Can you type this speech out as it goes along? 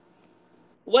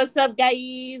What's up,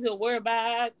 guys? And we're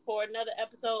back for another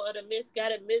episode of the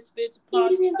Misguided Misfits Pew, podcast.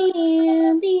 pew,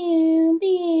 pew, pew,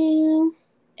 pew.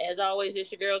 As always,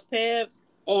 it's your girls, Pebs.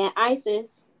 And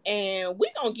ISIS. And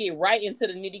we gonna get right into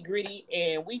the nitty gritty,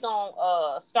 and we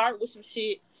gonna start with some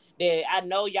shit that I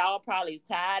know y'all probably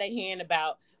tired of hearing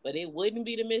about, but it wouldn't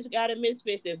be the Misguided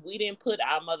Misfits if we didn't put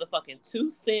our motherfucking 2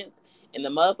 cents in the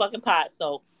motherfucking pot.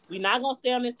 So we're not gonna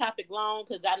stay on this topic long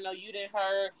because I know you done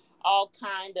heard all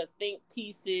kind of think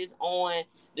pieces on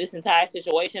this entire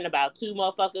situation about two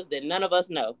motherfuckers that none of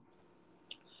us know.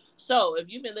 So,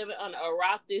 if you've been living on a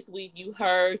rock this week, you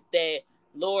heard that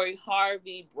Lori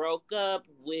Harvey broke up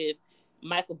with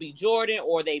Michael B. Jordan,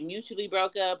 or they mutually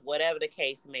broke up, whatever the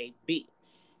case may be.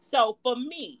 So, for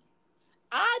me,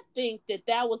 I think that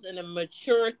that was an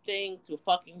immature thing to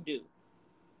fucking do.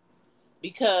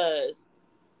 Because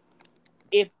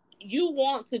if you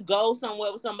want to go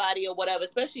somewhere with somebody or whatever,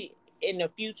 especially in the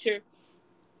future,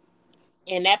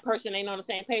 and that person ain't on the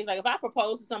same page, like if I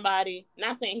propose to somebody,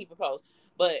 not saying he proposed,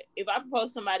 but if I propose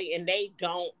to somebody and they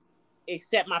don't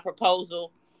accept my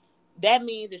proposal, that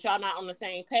means that y'all not on the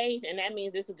same page, and that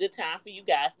means it's a good time for you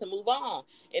guys to move on.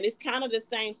 And it's kind of the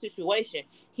same situation.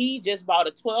 He just bought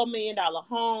a $12 million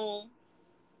home.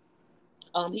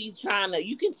 He's trying to.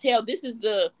 You can tell this is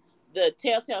the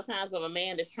telltale signs of a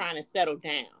man that's trying to settle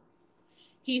down.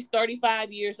 He's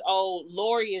 35 years old.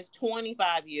 Lori is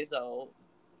 25 years old,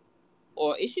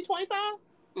 or is she 25?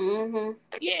 Mm-hmm.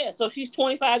 Yeah, so she's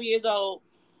 25 years old.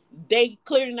 They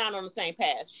clearly not on the same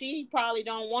path. She probably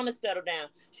don't want to settle down.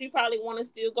 She probably want to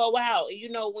still go out. And you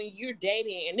know, when you're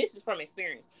dating, and this is from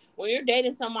experience, when you're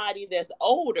dating somebody that's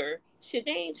older, shit,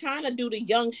 they ain't trying to do the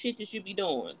young shit that you be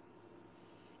doing.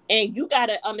 And you got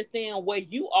to understand where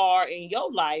you are in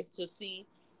your life to see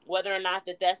whether or not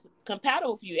that's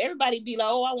compatible for you. Everybody be like,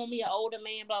 oh, I want me an older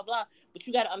man, blah blah. But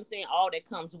you got to understand all that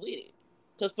comes with it.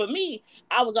 Because for me,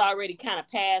 I was already kind of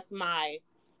past my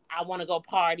I want to go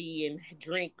party and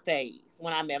drink phase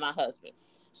when I met my husband.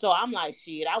 So I'm like,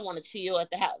 shit, I want to chill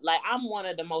at the house. Like, I'm one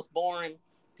of the most boring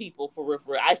people for real.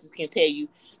 For real. Isis can tell you,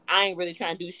 I ain't really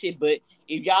trying to do shit. But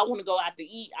if y'all want to go out to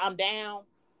eat, I'm down.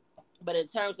 But in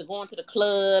terms of going to the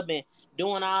club and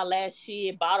doing all that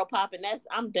shit, bottle popping, that's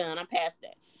I'm done. I'm past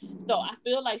that. So I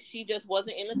feel like she just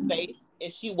wasn't in the space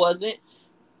and she wasn't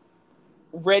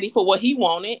ready for what he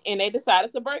wanted, and they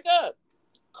decided to break up.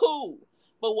 Cool.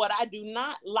 But what I do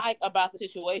not like about the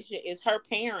situation is her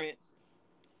parents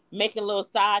making little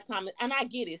side comments. And I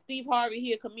get it. Steve Harvey,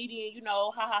 he a comedian, you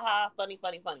know, ha ha ha, funny,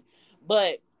 funny, funny.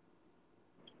 But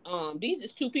these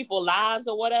is two people lives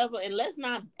or whatever, and let's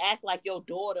not act like your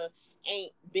daughter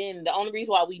ain't been the only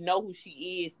reason why we know who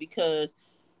she is because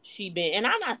she been, and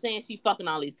I'm not saying she fucking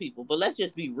all these people, but let's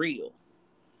just be real.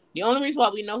 The only reason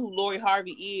why we know who Lori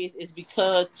Harvey is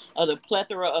because of the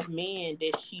plethora of men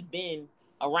that she been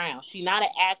around. She not an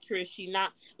actress. She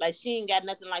not like she ain't got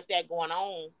nothing like that going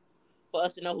on for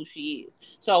us to know who she is.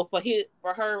 So for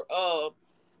her I'm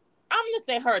gonna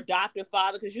say her adoptive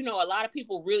father, because you know a lot of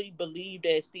people really believe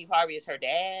that Steve Harvey is her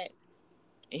dad,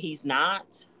 and he's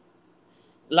not.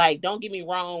 Like, don't get me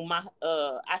wrong, my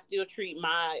I still treat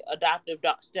my adoptive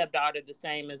stepdaughter the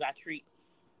same as I treat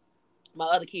my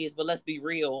other kids, but let's be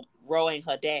real, Ro ain't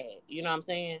her dad. You know what I'm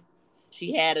saying?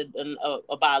 She had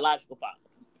a biological father.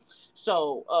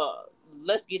 So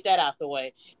let's get that out the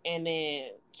way. And then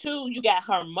two, you got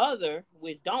her mother,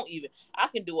 which don't even I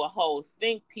can do a whole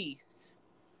think piece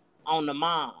on the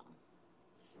mom.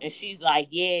 And she's like,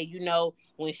 yeah, you know,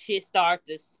 when shit starts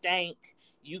to stink,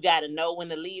 you gotta know when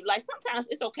to leave. Like sometimes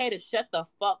it's okay to shut the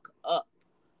fuck up.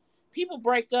 People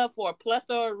break up for a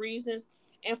plethora of reasons,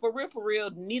 and for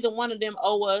real, neither one of them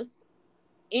owe us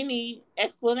any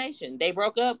explanation. They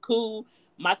broke up, cool.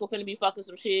 Michael finna be fucking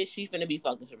some shit. She finna be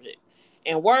fucking some shit.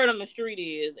 And word on the street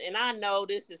is, and I know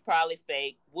this is probably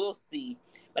fake. We'll see.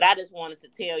 But I just wanted to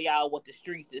tell y'all what the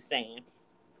streets is saying.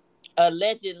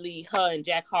 Allegedly, her and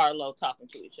Jack Harlow talking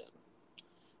to each other.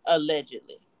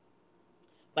 Allegedly.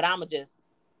 But I'ma just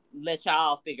let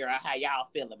y'all figure out how y'all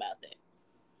feel about that.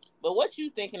 But what you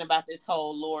thinking about this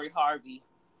whole Lori Harvey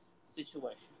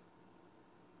situation?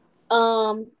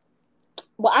 Um,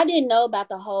 well, I didn't know about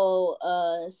the whole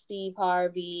Steve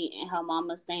Harvey and her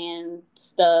mama saying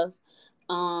stuff.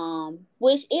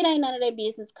 Which it ain't none of their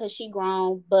business because she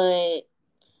grown, but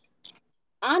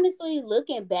honestly,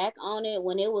 looking back on it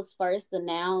when it was first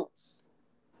announced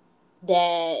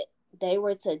that they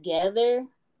were together,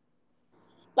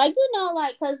 like, you know,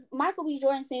 like, because Michael B.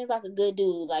 Jordan seems like a good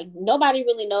dude. Like, nobody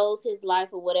really knows his life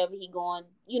or whatever he going,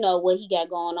 you know, what he got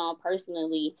going on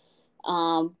personally.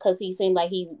 Because he seemed like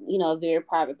he's, you know, a very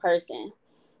private person.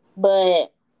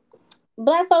 But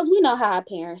black folks, we know how our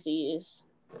parents is.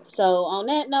 So on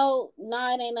that note,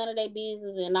 nah, it ain't none of their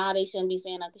business, and nah, they shouldn't be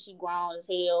saying that because she grown as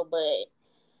hell. But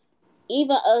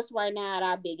even us right now at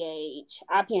our big age,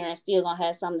 our parents still gonna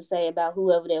have something to say about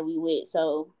whoever that we with.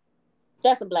 So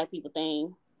that's a black people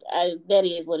thing. That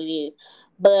is what it is.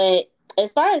 But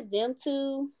as far as them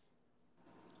two,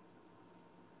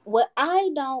 what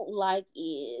I don't like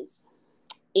is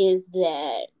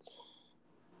that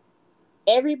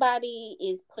everybody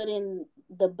is putting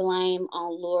the blame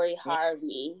on Lori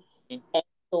Harvey as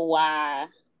to why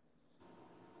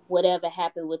whatever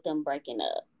happened with them breaking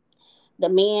up. The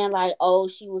men like, oh,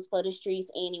 she was for the streets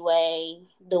anyway.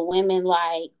 The women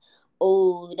like,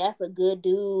 oh, that's a good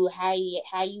dude. How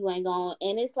you ain't going?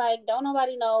 And it's like, don't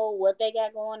nobody know what they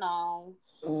got going on.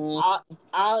 Mm.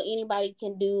 All anybody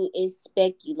can do is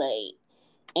speculate.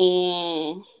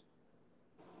 And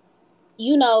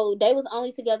they was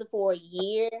only together for a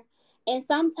year. And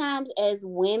sometimes as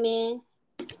women,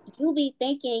 you be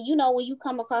thinking, when you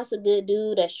come across a good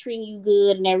dude that's treating you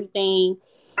good and everything,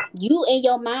 you in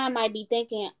your mind might be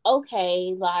thinking,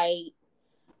 okay, like,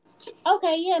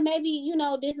 okay, yeah, maybe,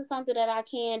 this is something that I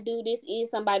can do. This is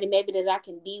somebody maybe that I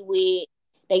can be with.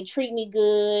 They treat me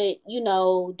good,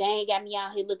 they ain't got me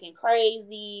out here looking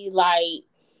crazy. Like,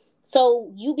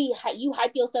 so you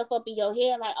hype yourself up in your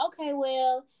head, like, okay,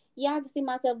 well, yeah, I can see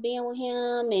myself being with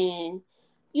him and,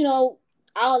 you know,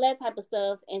 all that type of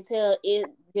stuff until it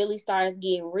really starts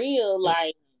getting real.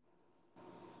 Like,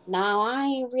 no, I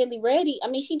ain't really ready. I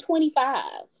mean, she 25.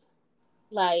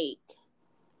 Like,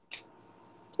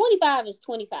 25 is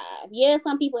 25. Yeah,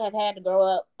 some people have had to grow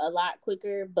up a lot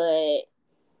quicker, but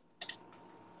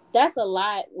that's a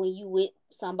lot when you with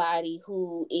somebody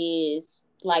who is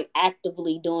like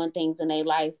actively doing things in their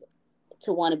life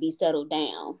to want to be settled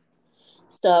down.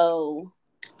 So,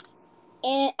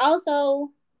 and also,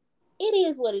 it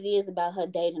is what it is about her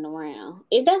dating around.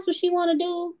 If that's what she want to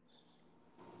do,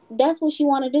 that's what she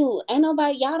want to do. Ain't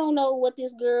nobody, y'all don't know what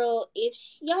this girl,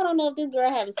 y'all don't know if this girl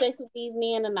having sex with these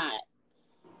men or not.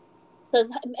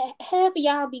 Because half of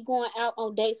y'all be going out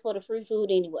on dates for the free food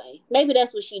anyway. Maybe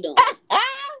that's what she doing.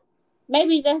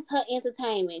 Maybe that's her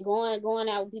entertainment, going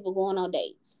out with people, going on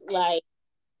dates. Like,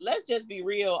 Let's just be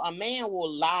real. A man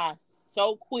will lie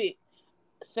so quick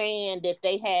saying that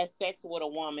they had sex with a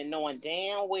woman, knowing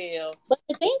damn well. but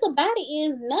the thing about it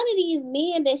is, none of these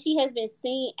men that she has been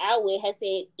seen out with has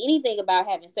said anything about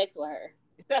having sex with her.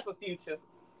 Except for Future.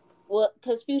 Well,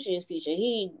 because Future is Future.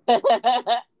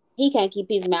 He can't keep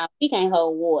his mouth. He can't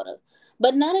hold water.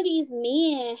 But none of these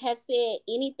men have said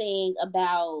anything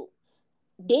about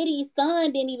Diddy's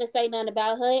son. Didn't even say nothing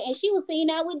about her, and she was seen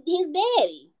out with his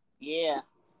daddy. Yeah,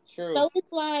 true. So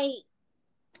it's like,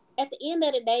 at the end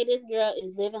of the day, this girl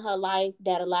is living her life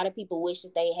that a lot of people wish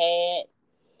that they had.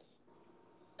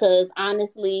 Because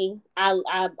honestly,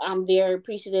 I'm very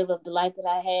appreciative of the life that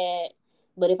I had.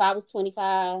 But if I was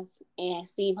 25 and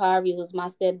Steve Harvey was my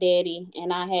stepdaddy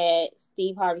and I had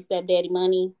Steve Harvey stepdaddy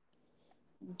money,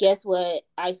 guess what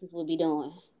ISIS would be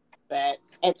doing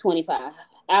Facts. at 25?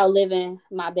 Out living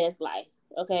my best life.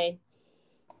 Okay.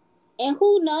 And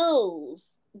who knows?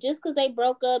 Just because they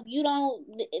broke up,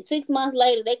 6 months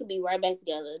later, they could be right back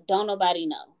together. Don't nobody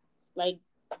know. Like,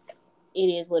 it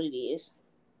is what it is.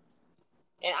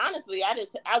 And honestly,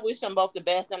 I wish them both the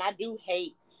best, and I do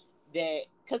hate that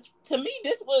because to me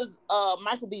this was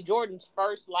Michael B. Jordan's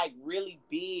first like really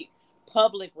big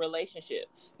public relationship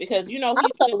because he's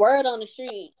Also, word on the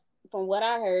street, from what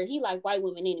I heard, he like white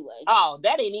women anyway. oh,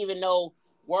 that ain't even no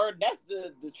word. That's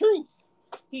the truth.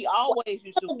 He always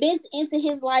used to. Been into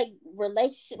his like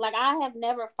relationship. Like, I have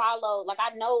never followed. Like,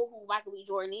 I know who Michael B.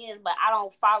 Jordan is, but I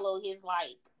don't follow his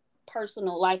like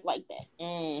personal life like that.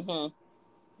 Mm-hmm.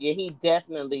 Yeah, he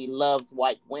definitely loves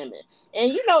white women,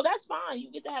 and that's fine.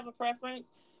 You get to have a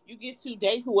preference. You get to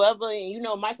date whoever,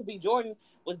 and Michael B. Jordan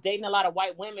was dating a lot of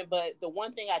white women. But the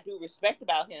one thing I do respect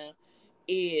about him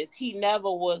is he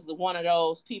never was one of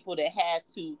those people that had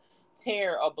to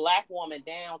tear a black woman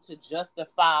down to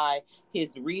justify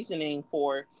his reasoning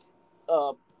for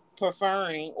uh,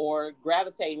 preferring or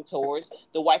gravitating towards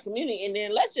the white community. And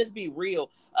then let's just be real,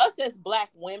 us as black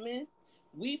women,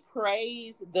 we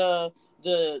praise the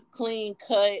clean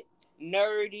cut,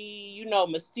 nerdy,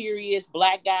 mysterious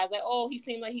black guys. Like, oh, he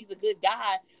seemed like he's a good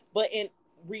guy, but in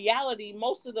reality,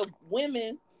 most of the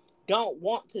women don't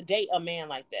want to date a man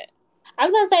like that. I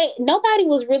was gonna say, nobody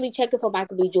was really checking for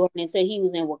Michael B. Jordan until he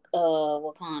was in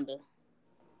Wakanda.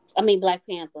 I mean, Black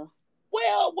Panther.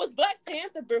 Well, was Black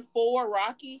Panther before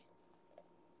Rocky?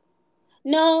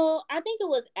 No, I think it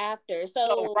was after. So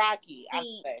So Rocky, I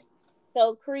would say.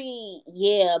 So Creed,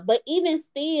 yeah, but even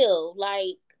still,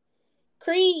 like,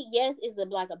 Creed, yes, is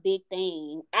like a big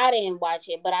thing. I didn't watch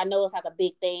it, but I know it's like a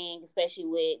big thing, especially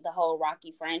with the whole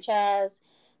Rocky franchise.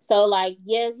 So like,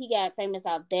 yes, he got famous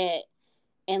off that,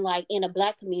 and like in a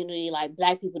black community, like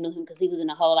black people knew him because he was in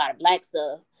a whole lot of black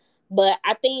stuff. But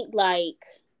I think like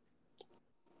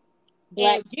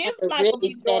Black And give Panther Michael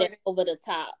really B. set it Jordan, over the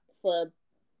top for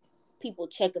people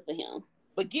checking for him.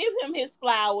 but give him his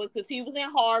flowers because he was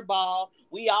in Hardball.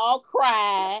 We all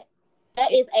cried.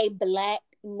 That And is a black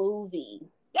movie.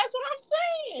 that's what I'm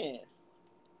saying.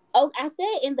 Oh, I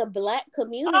said in the black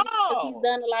community because he's Oh,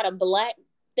 done a lot of black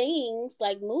things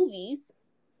like movies.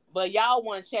 but y'all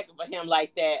weren't checking for him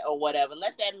like that or whatever.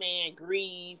 Let that man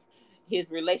grieve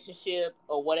his relationship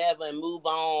or whatever and move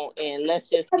on. And let's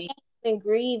just see. And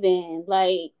grieving,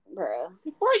 like, bruh,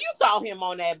 Bro, you saw him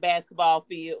on that basketball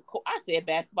field. I said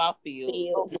basketball field.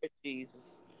 feel. Lord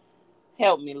Jesus.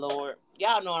 Help me, Lord.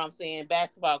 Y'all know what I'm saying.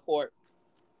 Basketball court.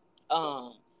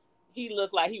 Um, he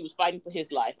looked like he was fighting for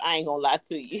his life. I ain't gonna lie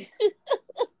to you.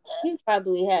 He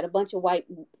probably had a bunch of white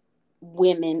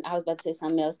women. I was about to say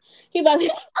something else. He probably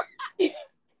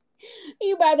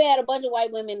he probably had a bunch of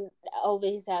white women over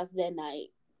his house that night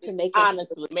to make him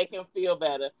Honestly, make him feel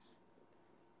better.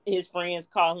 His friends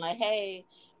calling like, "Hey,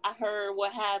 I heard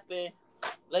what happened.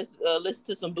 Let's listen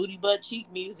to some booty butt cheek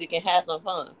music and have some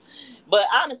fun." But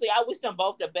honestly, I wish them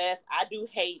both the best. I do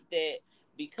hate that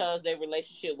because their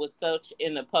relationship was such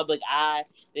in the public eye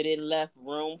that it left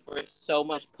room for so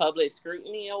much public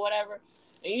scrutiny or whatever.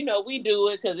 And we do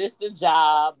it because it's the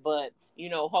job, but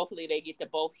hopefully they get to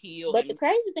both heal. But And the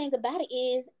crazy thing about it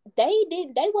is they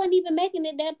wasn't even making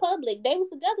it that public. They was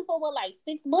together for what, like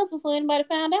 6 months before anybody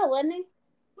found out, wasn't they?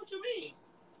 what you mean?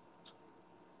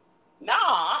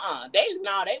 Nah,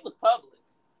 they was public.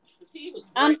 He was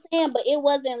I'm great. saying, but it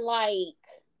wasn't like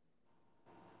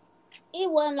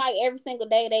every single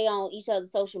day they on each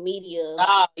other's social media, like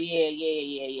Oh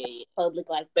yeah. public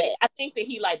like But that. I think that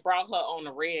he like brought her on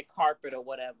the red carpet or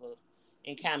whatever,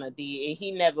 and kind of did. And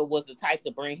he never was the type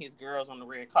to bring his girls on the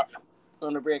red carpet.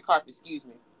 On the red carpet, excuse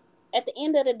me. At the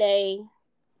end of the day,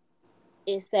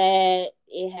 it's sad.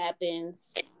 It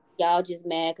happens. Y'all just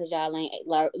mad because y'all ain't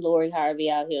Lori Harvey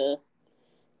out here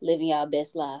living y'all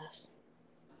best lives.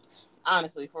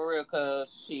 Honestly, for real,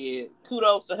 cause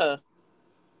kudos to her.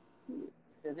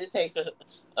 Cause it takes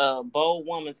a bold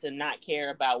woman to not care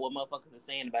about what motherfuckers are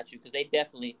saying about you, cause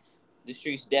the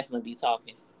streets definitely be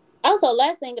talking. Also,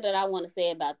 last thing that I want to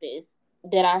say about this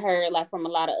that I heard like from a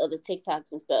lot of other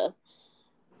TikToks and stuff.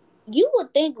 You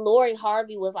would think Lori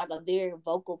Harvey was like a very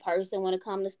vocal person when it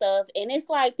comes to stuff, and it's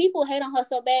like people hate on her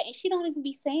so bad, and she don't even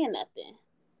be saying nothing.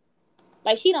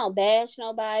 Like she don't bash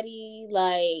nobody.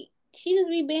 Like she just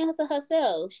be being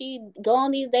herself. She go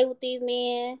on these dates with these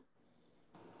men,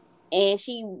 and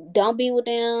she don't be with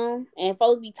them, and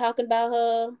folks be talking about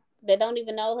her that don't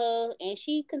even know her, and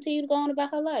she continue to go on about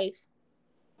her life.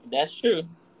 That's true.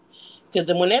 Because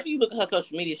whenever you look at her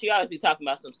social media, she always be talking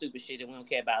about some stupid shit that we don't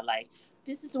care about. Like,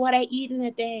 this is what I eat in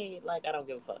a day. Like, I don't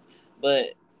give a fuck.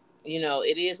 But,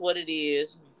 it is what it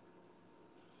is.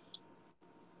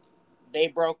 They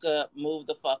broke up, move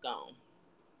the fuck on.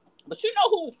 But you know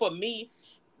who, for me,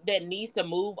 that needs to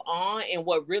move on, and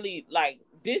what really, like,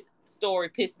 this story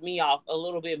pissed me off a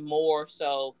little bit more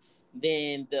so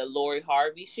than the Lori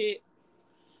Harvey shit.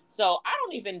 So I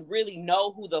don't even really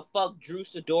know who the fuck Drew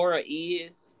Sidora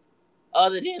is,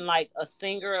 other than like a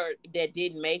singer that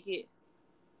didn't make it.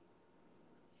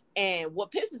 And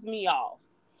what pisses me off,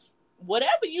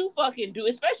 whatever you fucking do,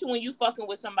 especially when you fucking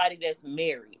with somebody that's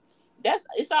married,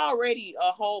 it's already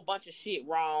a whole bunch of shit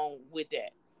wrong with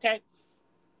that. Okay.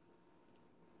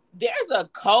 There's a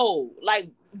code. Like,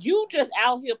 you just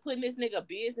out here putting this nigga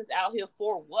business out here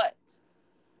for what?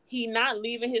 He not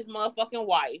leaving his motherfucking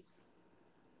wife.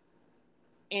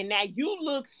 And now you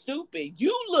look stupid.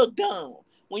 You look dumb.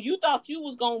 When you thought you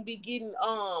was gonna be getting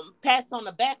pats on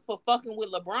the back for fucking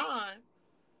with LeBron,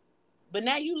 but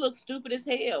now you look stupid as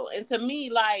hell. And to me,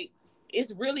 like,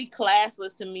 it's really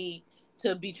classless to me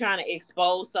to be trying to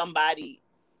expose somebody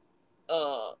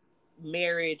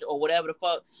marriage or whatever the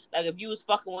fuck. Like, if you was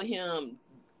fucking with him,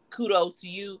 kudos to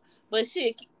you. But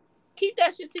shit, keep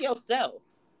that shit to yourself.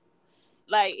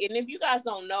 Like, and if you guys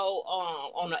don't know,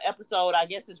 on the episode, I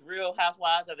guess it's Real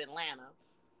Housewives of Atlanta,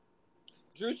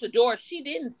 Drew Sidor, she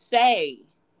didn't say,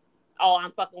 "Oh,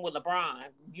 I'm fucking with LeBron,"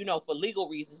 for legal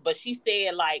reasons. But she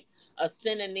said like a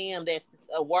synonym that's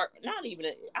a word, not even,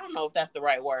 I don't know if that's the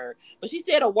right word, but she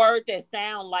said a word that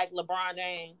sounds like LeBron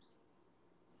James.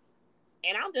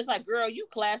 And I'm just like, girl, you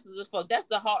classes as fuck. That's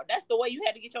the way you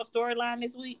had to get your storyline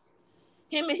this week.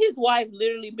 Him and his wife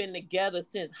literally been together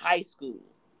since high school.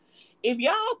 If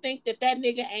y'all think that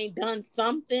nigga ain't done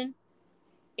something,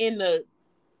 in the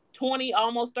 20,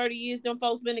 almost 30 years them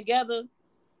folks been together,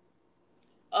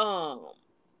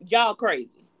 y'all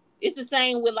crazy. It's the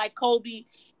same with like Kobe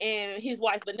and his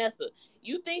wife Vanessa.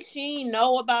 You think she ain't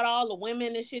know about all the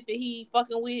women and shit that he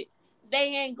fucking with? They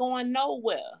ain't going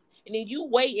nowhere. And then you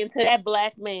wait until that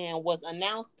black man was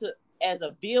announced as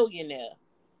a billionaire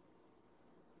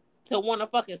to want to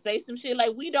fucking say some shit.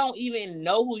 Like, we don't even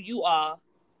know who you are.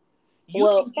 You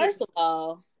Well, can first of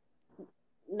all,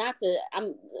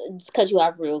 I'm just cut you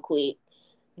off real quick.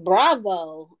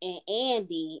 Bravo and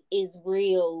Andy is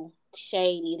real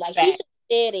shady. Like, she should have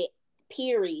said it,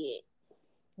 period.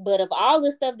 But of all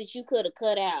the stuff that you could have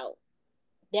cut out,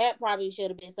 that probably should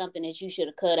have been something that you should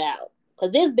have cut out.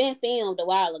 Because this been filmed a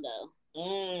while ago.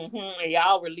 And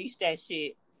y'all released that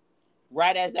shit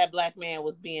right as that black man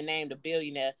was being named a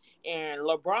billionaire. And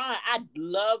LeBron, I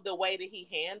love the way that he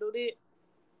handled it.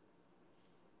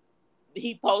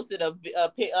 He posted a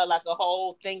like a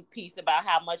whole think piece about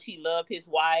how much he loved his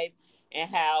wife and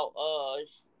how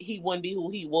he wouldn't be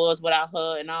who he was without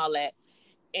her and all that.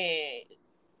 And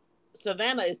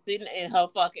Savannah is sitting in her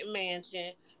fucking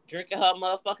mansion, drinking her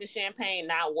motherfucking champagne,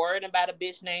 not worrying about a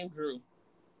bitch named Drew.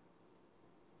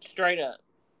 Straight up.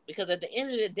 Because at the end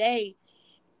of the day,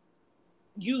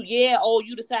 you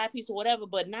the side piece or whatever,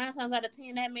 but 9 times out of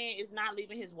 10, that man is not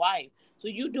leaving his wife. So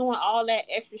you doing all that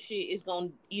extra shit is gonna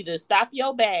either stop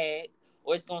your bag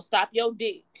or it's gonna stop your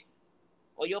dick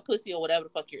or your pussy or whatever the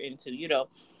fuck you're into,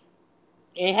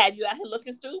 and have you out here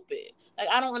looking stupid. Like,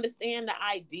 I don't understand the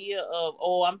idea of,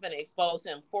 I'm gonna expose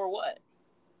him for what?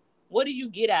 What do you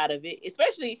get out of it?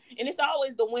 Especially, and it's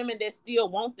always the women that still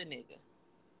want the nigga.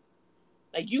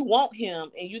 Like, you want him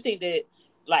and you think that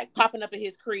like popping up at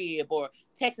his crib or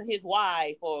texting his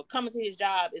wife or coming to his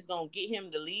job is gonna get him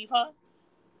to leave her.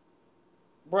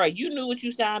 Bruh, you knew what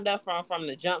you signed up from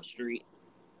the jump street.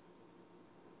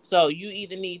 So you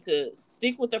either need to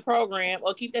stick with the program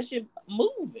or keep that shit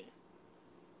moving.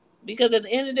 Because at the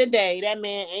end of the day, that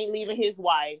man ain't leaving his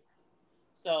wife.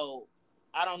 So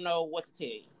I don't know what to tell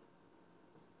you.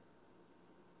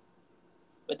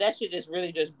 But that shit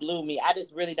just blew me. I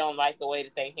just really don't like the way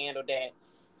that they handled that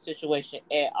situation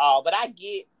at all. But I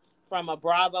get from a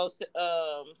Bravo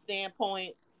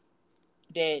standpoint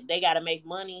that they got to make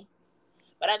money.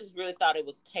 But I just really thought it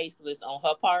was tasteless on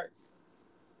her part.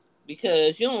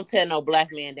 Because you don't tear no black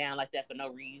man down like that for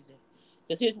no reason.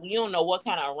 Because you don't know what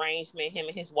kind of arrangement him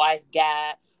and his wife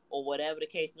got or whatever the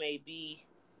case may be.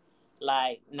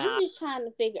 Like, nah. I'm just trying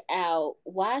to figure out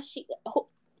why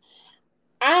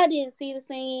I didn't see the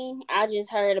scene. I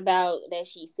just heard about that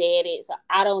she said it. So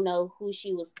I don't know who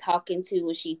she was talking to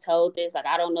when she told this. Like,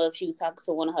 I don't know if she was talking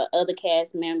to one of her other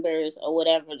cast members or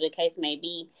whatever the case may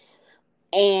be.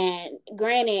 And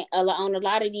granted, on a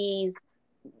lot of these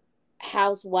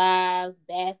housewives,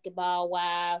 basketball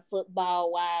wives,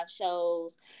 football wives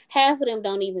shows, half of them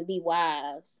don't even be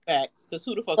wives. Facts. Because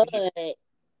who the fuck is you?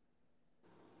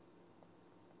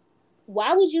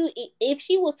 Why would you, if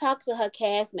she was talking to her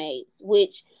castmates,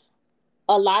 which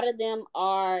a lot of them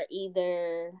are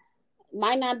either,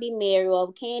 might not be married,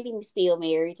 or Candy still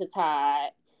married to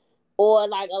Todd, or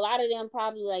like a lot of them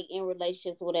probably like in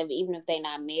relationships or whatever, even if they're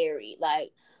not married.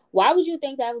 Like, why would you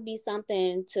think that would be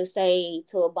something to say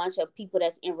to a bunch of people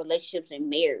that's in relationships and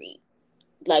married?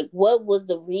 Like, what was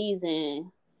the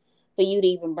reason for you to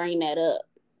even bring that up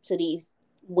to these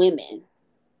women?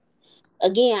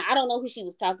 Again, I don't know who she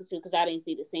was talking to because I didn't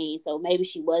see the scene. So maybe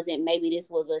she wasn't. Maybe this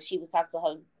was she was talking to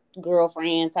her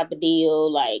girlfriend type of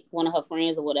deal, like one of her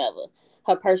friends or whatever,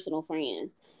 her personal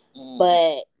friends.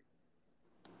 But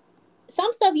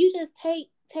some stuff you just take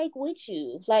with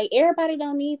you. Like, everybody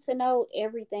don't need to know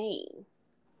everything.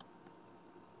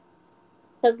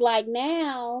 Because like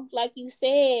now, like you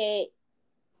said,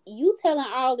 you telling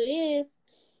all of this,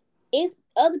 it's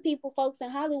other people, folks in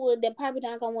Hollywood that probably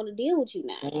not gonna want to deal with you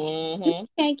now. You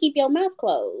can't keep your mouth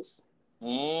closed.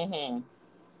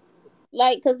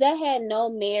 Like, because that had no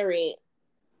merit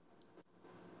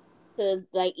to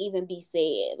like even be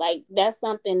said. Like, that's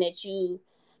something that you,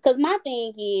 because my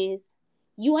thing is,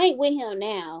 you ain't with him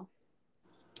now,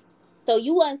 so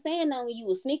you wasn't saying nothing when you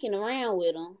was sneaking around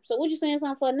with him. So what you saying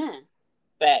something for now?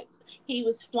 Facts. He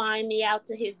was flying me out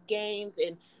to his games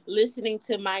and listening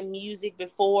to my music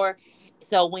before.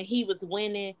 So when he was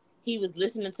winning, he was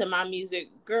listening to my music.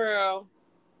 Girl.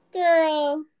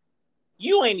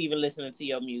 You ain't even listening to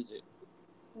your music.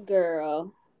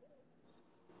 Girl.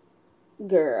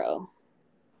 And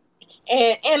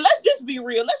let's just be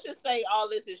real. Let's just say all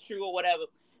this is true or whatever.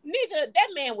 Nigga, that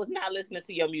man was not listening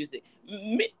to your music.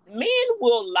 Men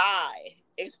will lie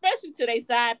especially to their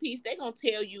side piece, they gonna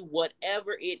tell you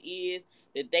whatever it is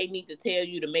that they need to tell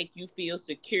you to make you feel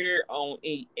secure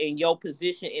in your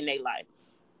position in their life.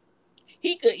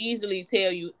 He could easily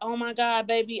tell you, "Oh my God,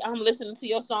 baby, I'm listening to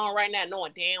your song right now,"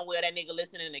 knowing damn well that nigga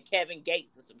listening to Kevin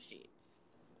Gates or some shit.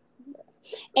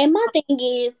 And my thing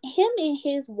is, him and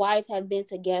his wife have been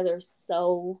together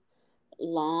so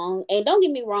long. And don't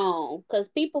get me wrong, because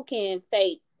people can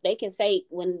fake. They can fake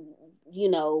when, you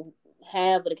know,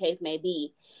 however the case may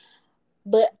be.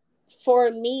 But for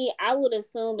me, I would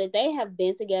assume that they have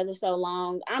been together so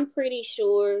long. I'm pretty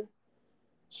sure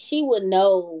she would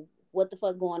know what the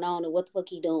fuck going on and what the fuck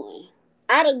he doing.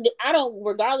 I don't,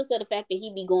 regardless of the fact that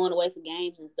he be going away for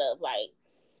games and stuff, like,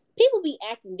 people be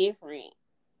acting different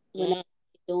when they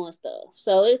doing stuff.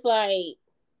 So it's like,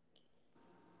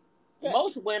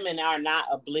 most women are not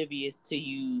oblivious to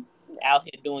you out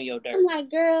here doing your dirt. I'm like,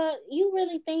 girl, you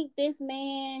really think this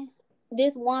man,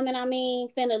 this woman, I mean,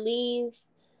 finna leave?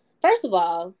 First of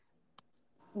all,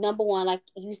 number one,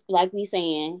 like we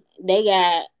saying,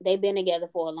 they've been together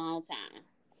for a long time.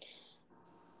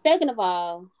 Second of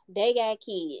all, they got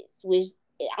kids, which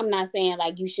I'm not saying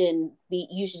like you should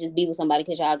just be with somebody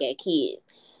because y'all got kids.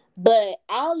 But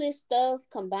all this stuff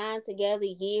combined together,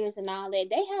 years and all that,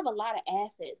 they have a lot of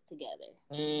assets together.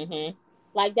 Mm-hmm.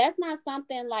 Like, that's not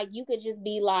something like you could just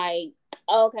be like,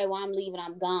 oh, okay, well, I'm leaving,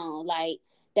 I'm gone. Like,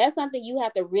 that's something you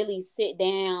have to really sit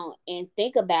down and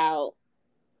think about.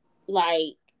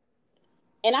 Like,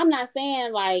 and I'm not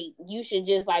saying like you should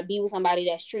just like be with somebody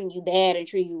that's treating you bad and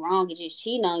treating you wrong and just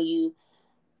cheating on you.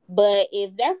 But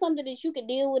if that's something that you could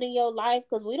deal with in your life,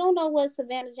 because we don't know what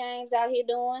Savannah James out here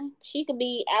doing. She could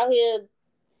be out here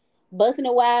busting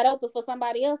it wide open for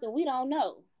somebody else, and we don't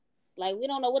know. Like, we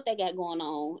don't know what they got going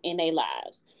on in their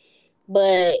lives.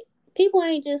 But people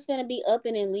ain't just finna be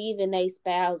upping and leaving their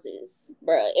spouses,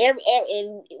 bro.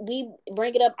 And we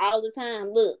bring it up all the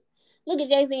time. Look at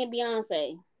Jay-Z and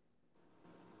Beyonce.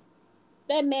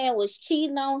 That man was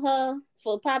cheating on her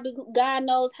for probably God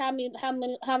knows how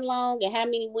long and how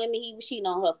many women he was cheating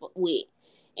on her with.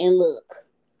 And look,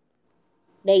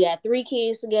 they got 3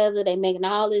 kids together. They making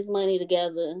all this money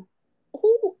together.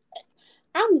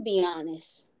 I'm gonna be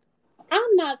honest.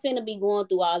 I'm not finna be going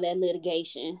through all that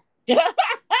litigation.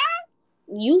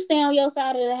 You stay on your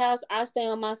side of the house, I stay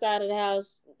on my side of the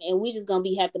house, and we just gonna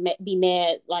have to be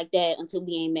mad like that until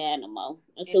we ain't mad no more.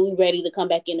 Until we ready to come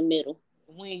back in the middle.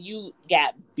 When you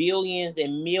got billions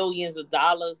and millions of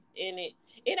dollars in it,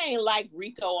 it ain't like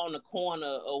Rico on the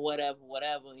corner or whatever,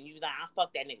 and you like, I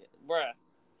fuck that nigga, bruh.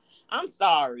 I'm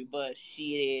sorry, but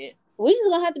shit. We just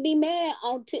gonna have to be mad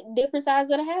on different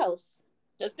sides of the house.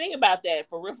 Just think about that.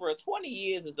 For real, 20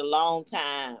 years is a long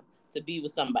time to be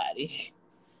with somebody.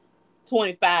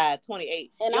 25,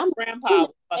 28. And your grandpa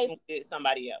was fucking with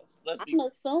somebody else. I'm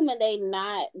assuming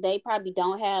they probably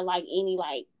don't have like any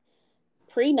like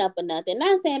prenup or nothing.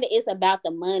 Not saying that it's about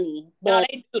the money, but no,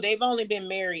 they do. They've only been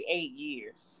married 8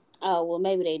 years. Oh, well,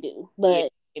 maybe they do, but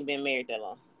they've been married that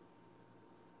long.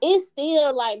 It's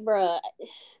still like, bruh,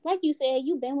 like you said,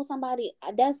 you been with somebody.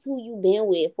 That's who you been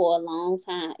with for a long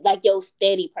time. Like your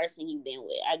steady person you been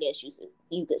with. I guess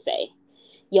you could say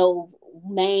your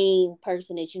main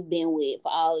person that you've been with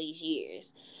for all these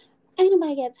years. Ain't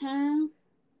nobody got time.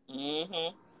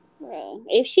 Mm-hmm. Bruh.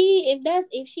 If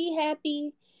she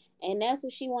happy and that's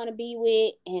what she want to be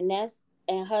with,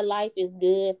 and her life is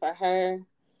good for her,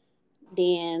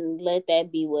 then let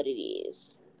that be what it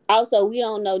is. Also, we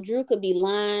don't know. Drew could be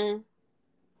lying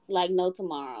like no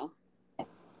tomorrow.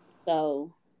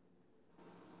 So,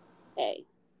 hey.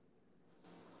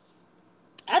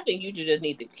 I think you just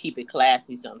need to keep it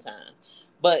classy sometimes.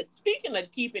 But speaking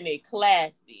of keeping it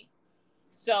classy,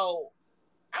 so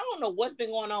I don't know what's been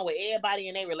going on with everybody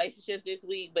in their relationships this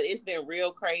week, but it's been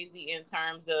real crazy in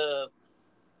terms of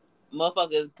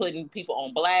motherfuckers putting people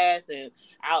on blast. And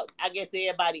I guess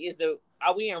everybody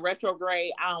are we in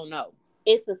retrograde? I don't know.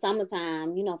 It's the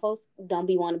summertime. You know, folks don't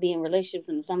want to be in relationships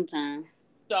in the summertime.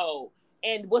 So,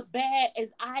 and what's bad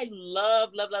is I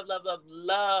love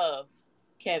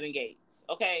Kevin Gates.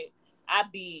 Okay. I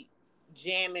be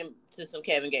jamming to some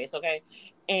Kevin Gates. Okay.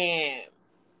 And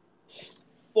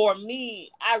for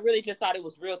me, I really just thought it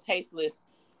was real tasteless.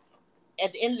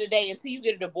 At the end of the day, until you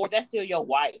get a divorce, that's still your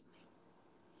wife.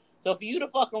 So for you to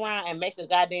fuck around and make a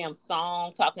goddamn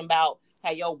song talking about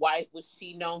how your wife was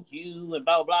cheating on you and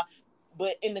blah, blah,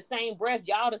 but in the same breath,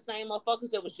 y'all the same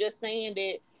motherfuckers that was just saying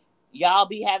that y'all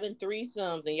be having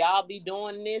threesomes and y'all be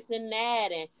doing this and that.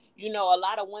 And, you know, a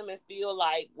lot of women feel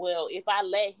like, well, if I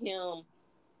let him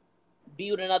be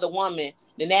with another woman,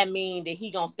 then that means that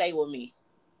he gonna stay with me.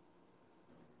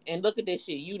 And look at this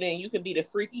shit. You can be the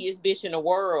freakiest bitch in the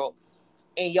world,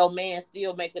 and your man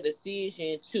still make a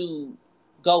decision to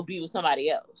go be with somebody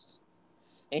else.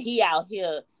 And he out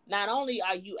here, not only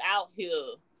are you out here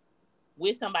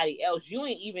with somebody else, you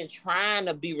ain't even trying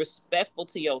to be respectful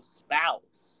to your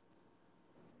spouse.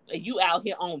 Like, you out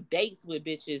here on dates with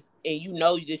bitches and you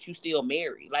know that you still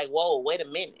married. Like, whoa, wait a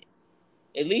minute.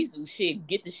 At least shit,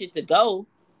 get the shit to go.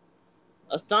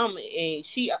 Or some, and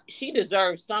she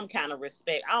deserves some kind of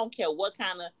respect. I don't care what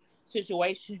kind of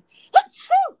situation.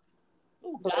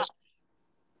 Oh God,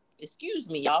 excuse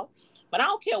me, y'all. But I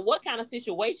don't care what kind of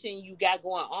situation you got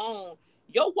going on.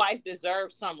 Your wife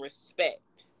deserves some respect.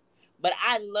 But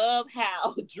I love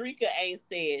how Drika ain't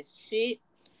said shit.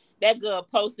 That girl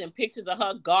posting pictures of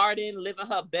her garden, living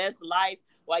her best life,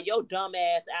 while your dumb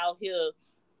ass out here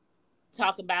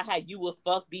talking about how you would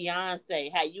fuck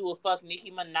Beyonce, how you would fuck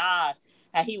Nicki Minaj,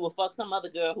 how he would fuck some other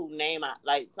girl who name I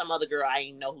like some other girl I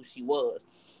didn't know who she was.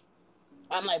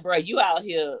 I'm like, bro, you out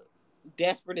here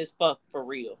desperate as fuck for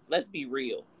real. Let's be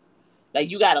real. Like,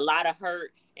 you got a lot of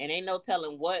hurt, and ain't no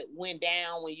telling what went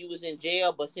down when you was in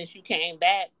jail. But since you came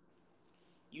back,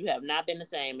 you have not been the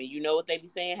same. And you know what they be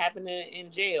saying happened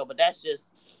in jail. But that's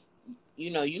just,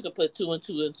 you can put two and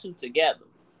two together.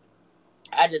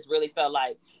 I just really felt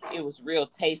like it was real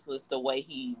tasteless the way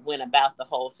he went about the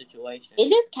whole situation. It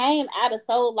just came out of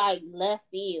so like left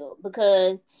field,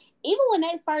 because even when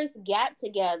they first got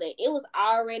together, it was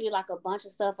already like a bunch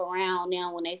of stuff around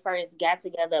them when they first got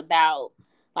together about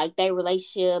like their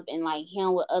relationship and like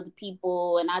him with other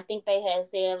people. And I think they had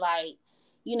said like,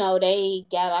 they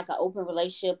got like an open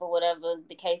relationship or whatever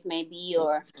the case may be,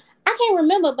 or I can't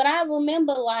remember, but I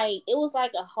remember like it was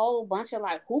like a whole bunch of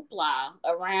like hoopla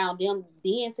around them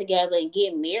being together and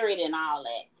getting married and all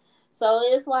that. So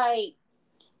it's like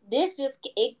this just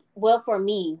for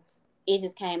me, it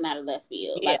just came out of left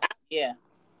field. Yeah, like yeah.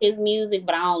 His music,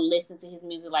 but I don't listen to his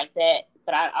music like that.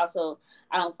 But I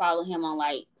don't follow him on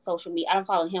like social media. I don't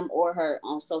follow him or her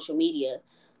on social media,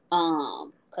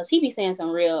 because he be saying some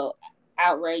real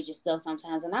outrageous stuff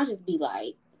sometimes, and I just be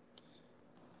like,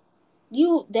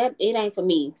 that it ain't for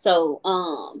me. So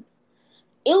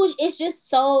it's just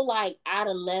so like out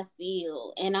of left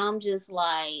field, and I'm just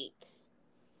like,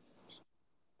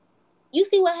 you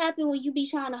see what happened when you be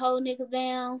trying to hold niggas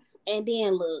down, and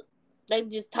then look, they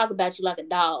just talk about you like a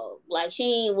dog. Like,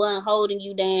 she wasn't holding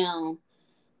you down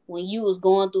when you was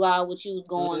going through all what you was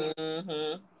going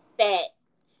mm-hmm. that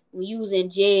when you was in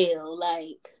jail,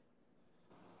 like,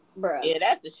 bruh. Yeah,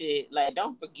 that's the shit. Like,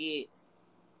 don't forget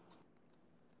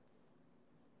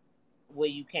where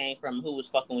you came from, who was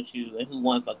fucking with you, and who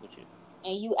wasn't fucking with you.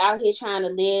 And you out here trying to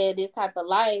live this type of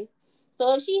life.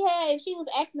 So if she was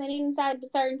acting in a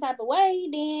certain type of way,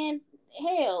 then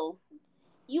hell,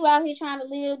 you out here trying to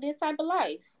live this type of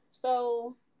life.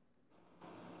 So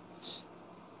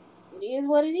it is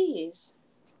what it is.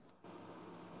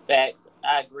 Facts.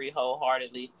 I agree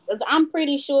wholeheartedly. Because I'm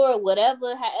pretty sure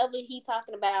however he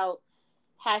talking about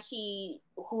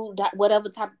whatever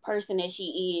type of person that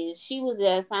she is, she was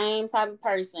the same type of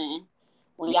person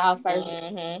when y'all first.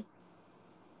 Mm-hmm.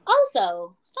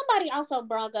 Also, somebody also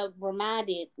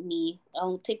reminded me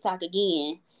on TikTok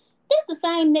again. This the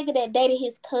same nigga that dated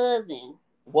his cousin.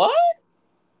 What?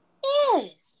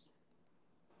 Yes.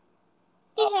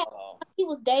 Oh. He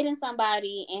was dating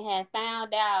somebody and had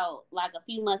found out like a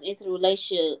few months into the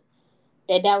relationship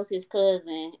that was his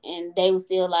cousin, and they was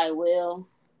still like, well,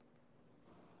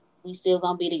 we still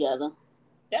gonna be together.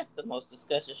 That's the most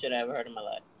disgusting shit I ever heard in my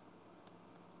life.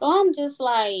 So I'm just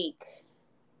like,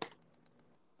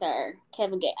 sir,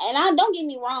 Kevin Gates. And don't get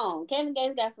me wrong, Kevin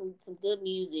Gates got some good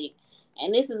music.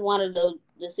 And this is one of the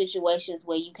situations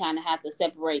where you kind of have to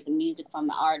separate the music from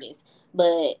the artist.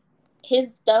 But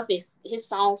his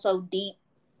songs so deep,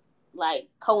 like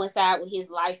coincide with his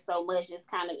life so much. It's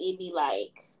kind of, it be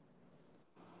like,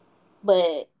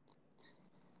 but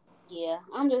yeah,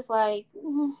 I'm just like,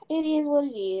 it is what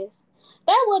it is.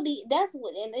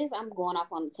 And this, I'm going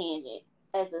off on a tangent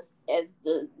as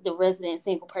the resident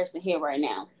single person here right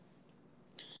now.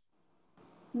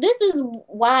 This is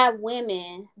why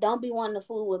women don't be wanting to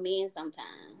fool with men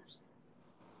sometimes.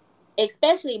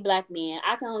 Especially black men.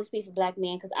 I can only speak for black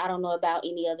men because I don't know about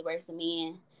any other race of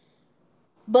men.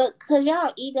 But because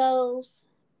y'all egos,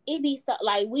 it be so,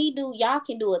 like, y'all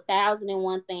can do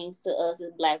 1,001 things to us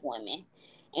as black women.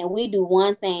 And we do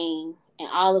one thing, and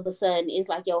all of a sudden, it's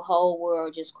like your whole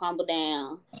world just crumble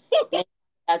down. They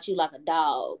about you like a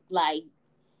dog. Like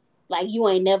you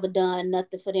ain't never done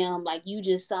nothing for them. Like, you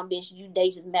just some bitch they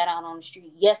just met out on the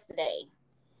street yesterday,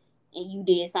 and you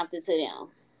did something to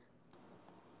them.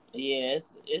 Yeah,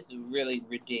 it's really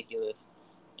ridiculous.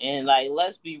 And like,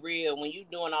 let's be real, when you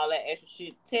doing all that extra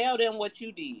shit, tell them what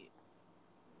you did.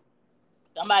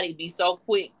 Somebody be so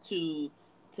quick to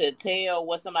tell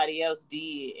what somebody else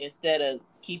did instead of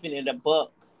keeping it a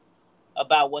buck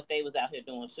about what they was out here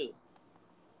doing too.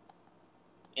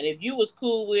 And if you was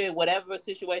cool with whatever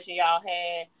situation y'all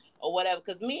had or whatever,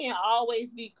 because men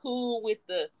always be cool with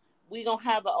the we gonna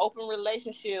have an open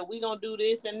relationship, we gonna do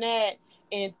this and that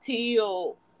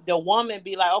until the woman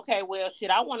be like, okay, well,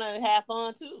 shit, I want to have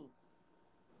fun too.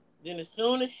 Then as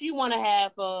soon as she want to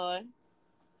have fun,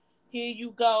 here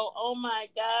you go. Oh my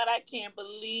God, I can't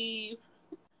believe.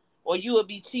 Or you would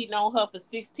be cheating on her for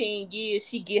 16 years.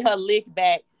 She get her lick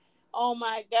back. Oh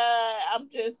my God,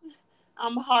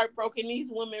 I'm heartbroken.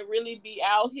 These women really be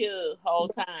out here whole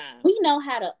time. We know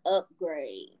how to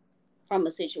upgrade from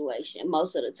a situation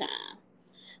most of the time.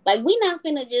 Like, we not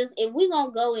finna just, if we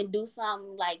gonna go and do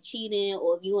something like cheating,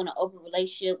 or if you in an open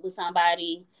relationship with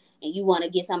somebody and you want to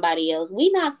get somebody else, we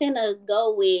not finna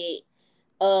go with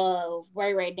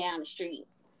right down the street.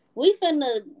 We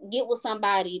finna get with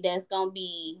somebody that's gonna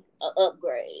be an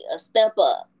upgrade, a step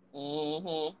up.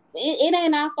 Mm-hmm. It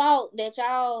ain't our fault that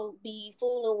y'all be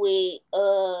fooling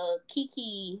with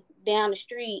Kiki down the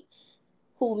street,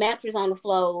 who mattress on the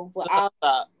floor with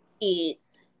all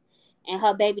kids, and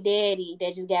her baby daddy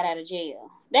that just got out of jail.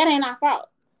 That ain't our fault.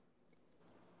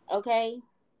 Okay?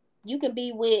 You can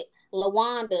be with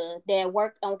LaWanda that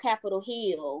worked on Capitol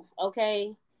Hill,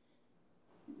 okay?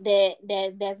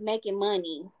 That's making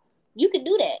money. You could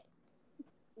do that.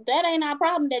 That ain't our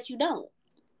problem that you don't.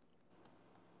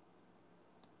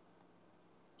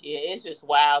 Yeah, it's just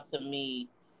wild to me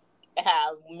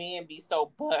how men be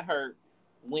so butthurt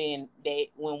when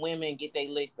women get their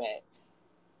lick back.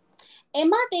 And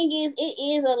my thing is,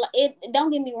 it.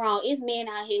 Don't get me wrong. It's men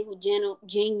out here who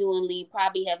genuinely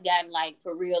probably have gotten, like,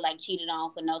 for real, like, cheated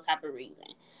on for no type of reason.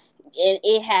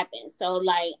 It happens. So,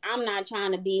 like, I'm not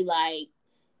trying to be like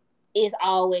it's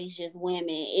always just women.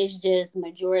 It's just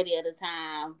majority of the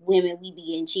time women we be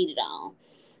getting cheated on.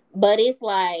 But it's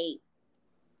like,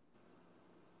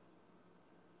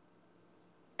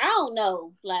 I don't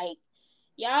know, like,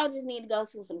 y'all just need to go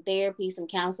to some therapy, some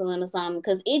counseling or something,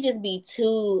 because it just be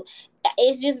too,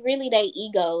 it's just really their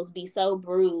egos be so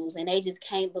bruised and they just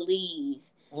can't believe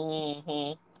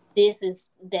this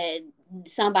is that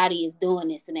somebody is doing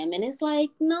this to them. And it's like,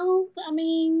 no, I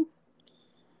mean,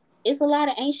 it's a lot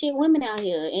of ancient women out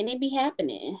here and it be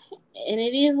happening. And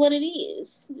it is what it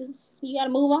is. You got to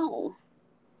move on.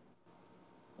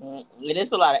 It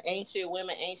is a lot of ancient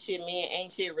women, ancient men,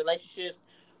 ancient relationships,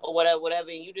 or whatever.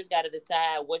 And you just got to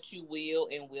decide what you will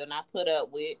and will not put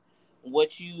up with,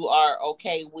 what you are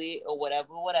okay with, or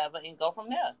whatever, and go from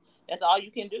there. That's all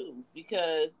you can do,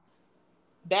 because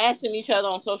bashing each other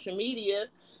on social media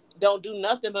don't do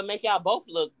nothing but make y'all both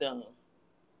look dumb.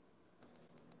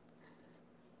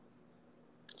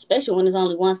 Especially when it's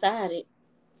only one-sided.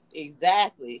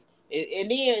 Exactly.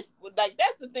 And then it's like,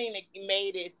 that's the thing that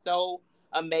made it so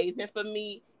amazing for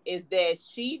me, is that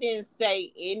she didn't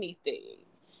say anything.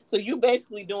 So you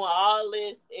basically doing all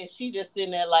this and she just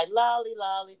sitting there like, lolly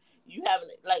lolly. You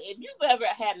haven't, like, if you've ever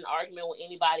had an argument with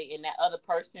anybody and that other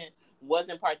person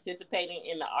wasn't participating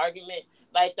in the argument,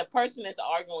 like, the person that's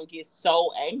arguing gets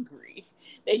so angry.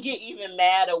 They get even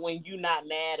madder when you're not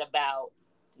mad about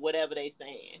whatever they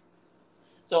saying.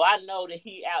 So I know that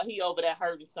he over there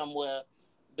hurting somewhere,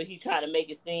 but he trying to make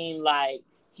it seem like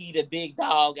he the big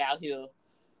dog out here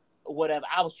or whatever.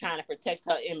 I was trying to protect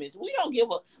her image. We don't give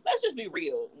a, let's just be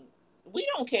real. We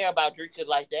don't care about Drika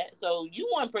like that. So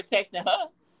you weren't protecting her.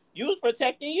 You was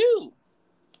protecting you.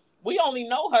 We only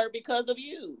know her because of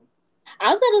you.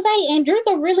 I was going to say, and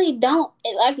Drika really don't,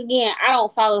 like, again, I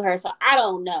don't follow her, so I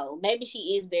don't know. Maybe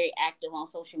she is very active on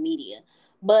social media,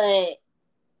 but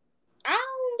I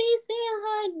don't be seeing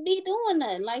her be doing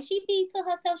nothing. Like, she be to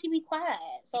herself, she be quiet.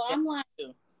 So I'm like,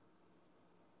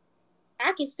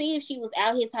 I can see if she was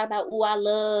out here talking about, oh, I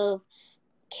love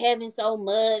Kevin so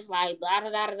much, like, blah, blah,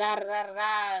 blah, blah, blah, blah,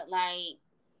 blah. Like,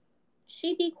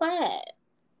 she be quiet.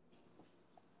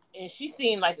 And she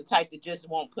seemed like the type that just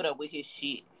won't put up with his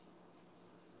shit.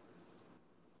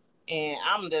 And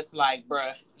I'm just like,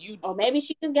 bruh, you. Or maybe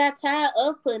she just got tired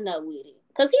of putting up with it.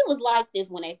 Because he was like this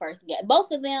when they first got.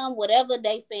 Both of them, whatever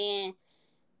they saying,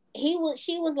 she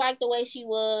was like the way she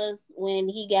was when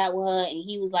he got with her, and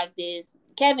he was like this.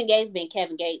 Kevin Gates been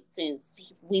Kevin Gates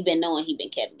since we've been knowing he been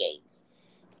Kevin Gates.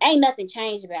 Ain't nothing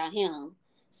changed about him.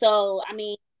 So, I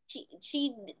mean,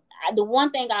 she the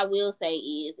one thing I will say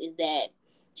is that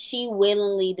she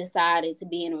willingly decided to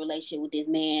be in a relationship with this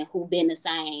man who been the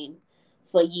same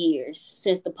for years,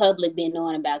 since the public been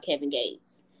knowing about Kevin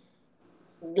Gates.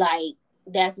 Like,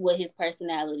 that's what his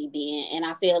personality being. And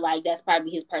I feel like that's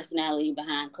probably his personality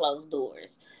behind closed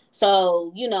doors.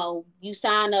 So, you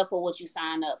sign up for what you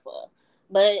sign up for.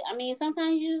 But I mean,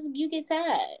 sometimes you get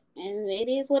tired, and it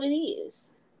is what it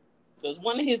is. So it's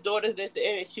one of his daughters that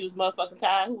said she was motherfucking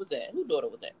tired. Who was that? Whose daughter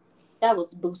was that? That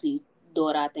was Boosie's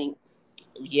daughter, I think.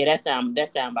 Yeah, that sound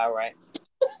about right.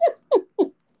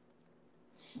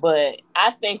 But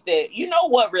I think that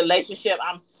what relationship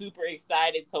I'm super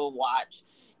excited to watch.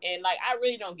 And like I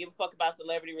really don't give a fuck about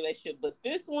celebrity relationship, but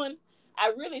this one,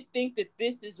 I really think that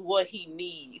this is what he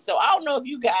needs. So I don't know if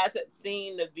you guys have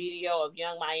seen the video of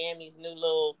Young Miami's new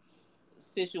little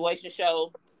situation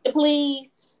show.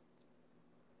 Please.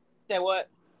 Say what?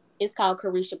 It's called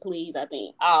Carisha Please, I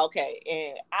think. Oh, okay.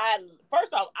 And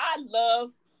first off, I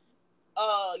love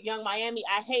Young Miami.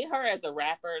 I hate her as a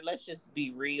rapper. Let's just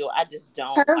be real. I just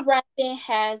don't. Her rapping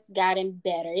has gotten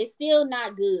better. It's still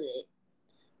not good,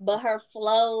 but her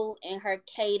flow and her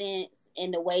cadence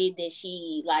and the way that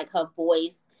she, like, her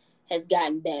voice has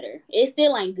gotten better. It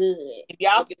still ain't good. If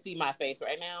y'all can see my face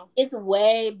right now, it's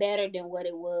way better than what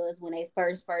it was when they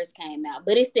first came out,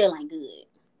 but it still ain't good.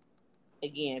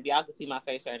 Again, if y'all can see my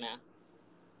face right now,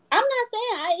 I'm not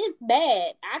saying it's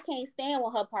bad. I can't stand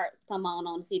when her parts come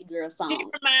on the City Girl song. She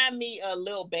remind me of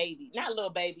Lil Baby, not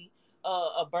Lil Baby,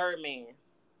 a Birdman.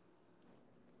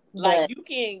 Like you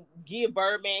can give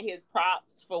Birdman his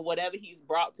props for whatever he's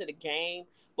brought to the game,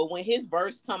 but when his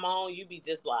verse come on, you be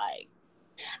just like.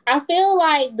 I feel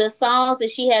like the songs that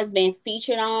she has been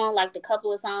featured on, like the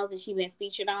couple of songs that she been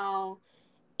featured on,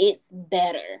 it's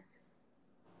better.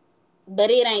 But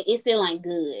it still ain't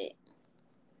good.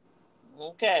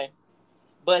 Okay.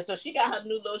 But so she got her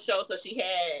new little show, so she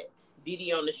had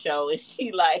Diddy on the show, and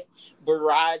she like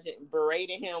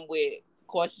berating him with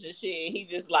questions and shit, and he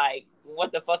just like,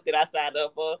 what the fuck did I sign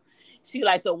up for? She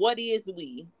like, so what is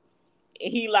we?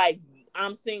 And he like,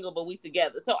 I'm single, but we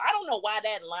together. So I don't know why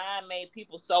that line made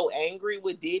people so angry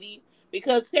with Diddy,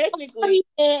 because technically he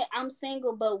said, I'm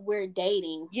single, but we're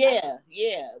dating. Yeah,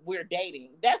 we're dating.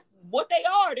 That's what they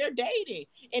are. They're dating.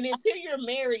 And until you're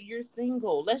married, you're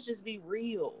single. Let's just be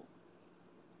real.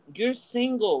 You're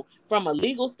single from a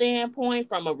legal standpoint,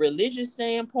 from a religious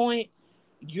standpoint.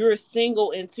 You're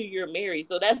single until you're married.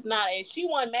 So that's not, and she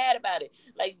wasn't mad about it.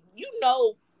 Like,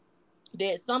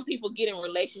 that some people get in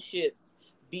relationships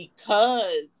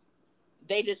because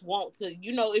they just want to,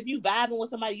 if you vibing with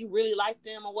somebody, you really like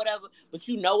them or whatever, but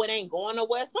it ain't going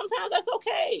nowhere. Sometimes that's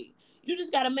okay. You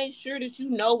just got to make sure that you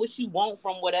know what you want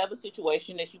from whatever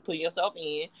situation that you put yourself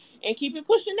in and keep it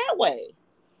pushing that way.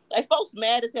 Like, folks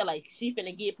mad as hell, like, she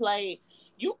finna get played.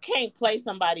 You can't play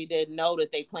somebody that know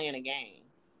that they playing a game.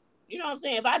 You know what I'm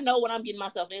saying? If I know what I'm getting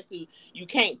myself into, you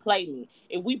can't play me.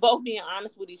 If we both being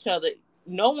honest with each other,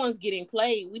 no one's getting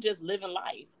played. We just living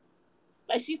life.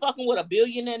 Like, she fucking with a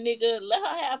billionaire nigga. Let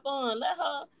her have fun. Let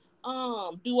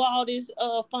her do all this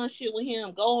fun shit with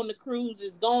him. Go on the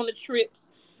cruises, go on the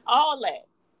trips, all that.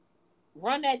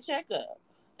 Run that checkup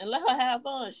and let her have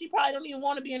fun. She probably don't even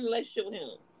want to be in a relationship with him.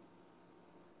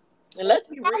 And let's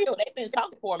be real, they've been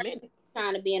talking for a minute.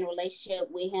 Trying to be in a relationship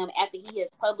with him after he has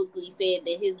publicly said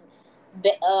that his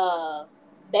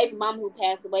baby mama who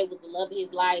passed away was the love of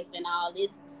his life and all this.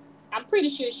 I'm pretty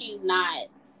sure she's not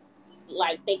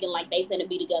like thinking like they finna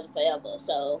be together forever.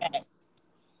 So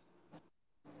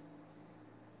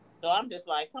I'm just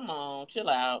like, come on, chill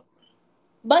out.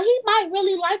 But he might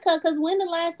really like her, because when the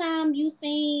last time you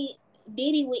seen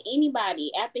Diddy with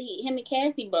anybody after him and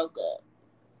Cassie broke up?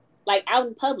 Like, out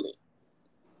in public.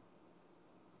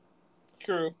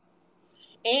 True.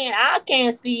 And I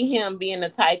can't see him being the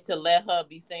type to let her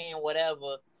be saying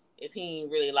whatever if he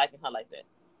ain't really liking her like that.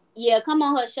 Yeah, come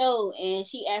on her show and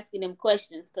she asking them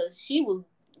questions, because she was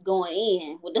going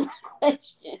in with them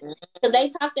questions. Because they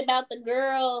talked about some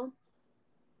girl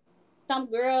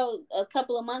a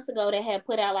couple of months ago that had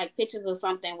put out like pictures or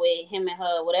something with him and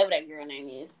her, whatever that girl name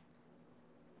is.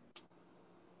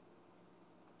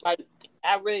 Like,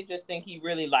 I really just think he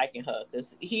really liking her,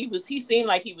 because he seemed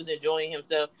like he was enjoying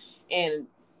himself, and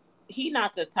he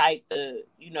not the type to,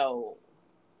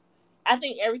 I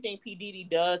think everything P. Diddy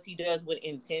does, he does with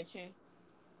intention.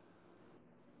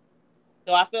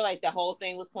 So I feel like the whole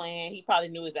thing was planned. He probably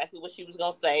knew exactly what she was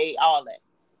gonna say, all that.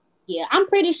 Yeah, I'm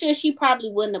pretty sure she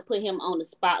probably wouldn't have put him on the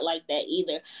spot like that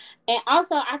either. And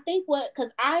also, I think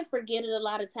because I forget it a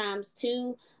lot of times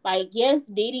too. Like, yes,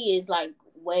 Diddy is like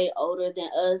way older than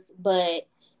us, but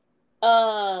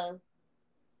Young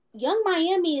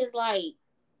Miami is like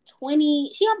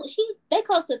 20. They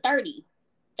close to 30.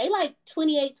 They like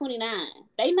 28, 29.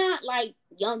 They not like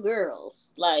young girls.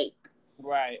 Like,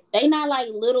 Right. They not like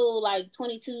little like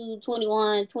 22,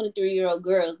 21, 23-year-old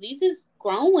girls. These is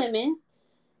grown women.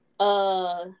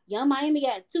 Young Miami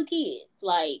got 2 kids.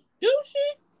 Like, Do she?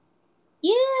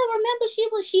 yeah, remember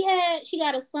she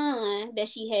got a son that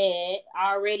she had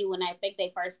already when I think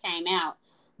they first came out.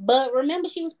 But remember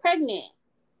she was pregnant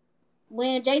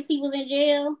when JT was in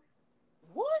jail.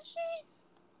 Was she?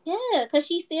 Yeah, cause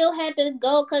she still had to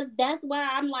go. Cause that's why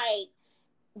I'm like,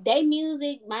 they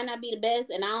music might not be the best,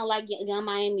 and I don't like Young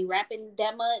Miami rapping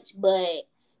that much, but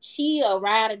she a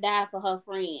ride or die for her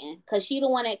friend, cause she the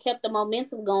one that kept the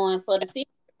momentum going for the City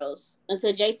Girls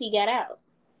until JT got out.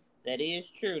 That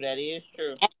is true. That is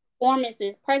true. And Performance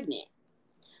is pregnant,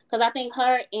 cause I think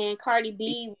her and Cardi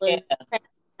B Yeah. was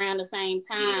pregnant around the same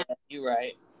Yeah. time. You're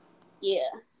right. Yeah.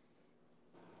 So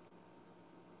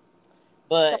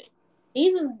But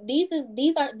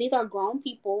these are grown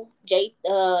people.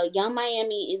 Young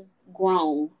Miami is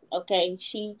grown. Okay,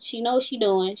 she knows she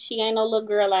doing. She ain't no little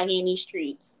girl out here in these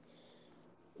streets.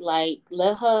 Like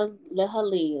let her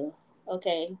live.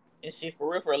 Okay. and she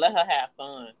for real, let her have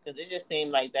fun because it just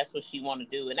seemed like that's what she want to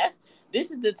do, and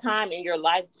this is the time in your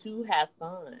life to have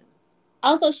fun.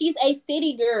 Also, she's a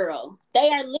city girl. They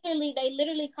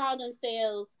literally call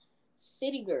themselves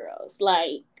city girls.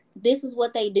 Like, this is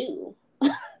what they do.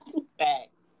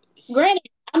 Facts. Granted,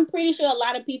 I'm pretty sure a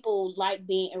lot of people like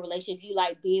being in relationships. You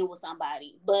like being with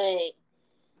somebody, but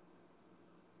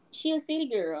she a city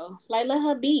girl. Like, let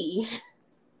her be.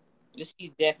 She's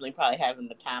definitely probably having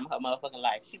the time of her motherfucking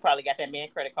life. She probably got that man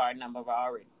credit card number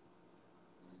already.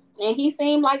 And he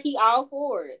seemed like he all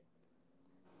for it.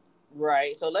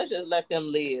 Right. So let's just let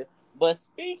them live. But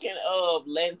speaking of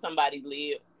letting somebody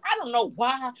live, I don't know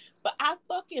why, but I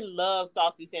fucking love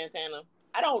Saucy Santana.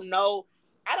 I don't know.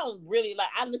 I don't really like.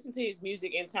 I listen to his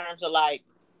music in terms of like,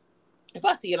 if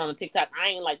I see it on a TikTok, I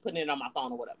ain't like putting it on my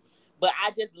phone or whatever. But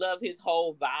I just love his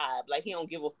whole vibe. Like he don't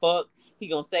give a fuck. He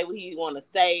gonna say what he want to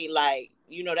say. Like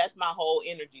that's my whole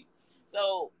energy.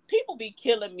 So people be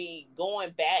killing me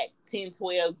going back 10,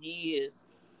 12 years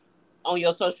on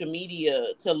your social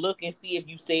media to look and see if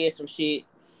you said some shit.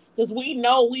 Because we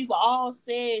know we've all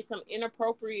said some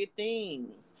inappropriate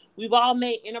things. We've all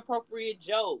made inappropriate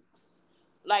jokes.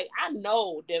 Like, I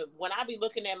know that when I be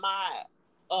looking at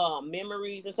my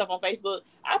memories and stuff on Facebook,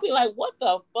 I be like, what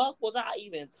the fuck was I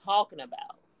even talking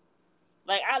about?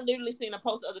 Like, I literally seen a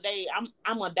post the other day,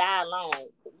 I'm gonna die alone.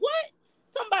 What?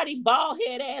 Somebody bald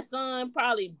head ass son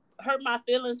probably hurt my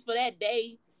feelings for that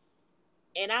day,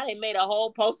 and I done made a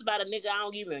whole post about a nigga I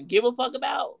don't even give a fuck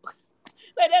about.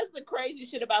 Like, that's the crazy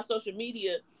shit about social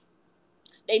media.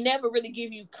 They never really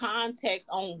give you context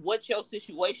on what your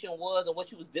situation was or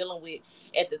what you was dealing with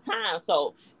at the time.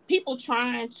 So people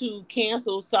trying to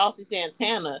cancel Saucy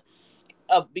Santana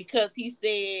because he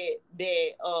said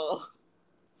that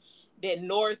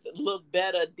North looked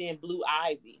better than Blue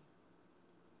Ivy.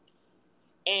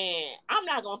 And I'm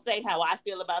not gonna say how I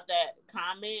feel about that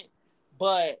comment,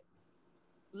 but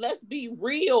let's be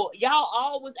real. Y'all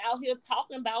always out here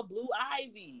talking about Blue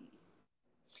Ivy.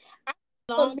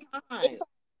 For Long me, time.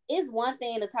 it's one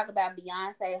thing to talk about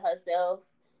Beyonce herself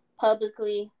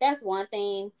publicly. That's one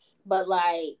thing. But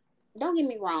like, don't get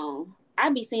me wrong. I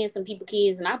be seeing some people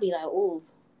kids and I be like, ooh,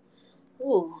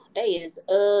 they is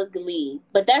ugly.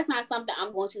 But that's not something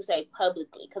I'm going to say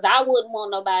publicly. Cause I wouldn't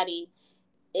want nobody,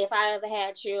 if I ever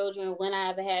had children, when I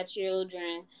ever had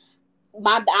children,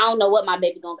 I don't know what my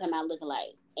baby gonna come out looking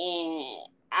like. And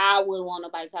I wouldn't want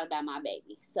nobody to talk about my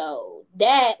baby. So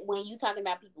that when you talking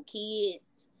about people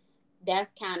kids,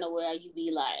 that's kind of where you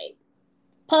be like,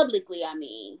 publicly, I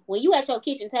mean, when you at your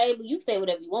kitchen table, you can say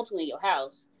whatever you want to in your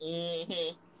house.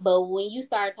 Mm-hmm. But when you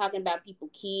start talking about people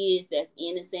kids that's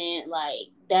innocent, like,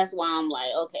 that's why I'm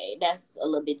like, okay, that's a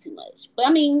little bit too much. But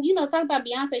I mean, talk about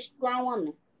Beyonce, she's a grown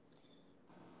woman.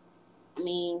 I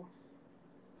mean,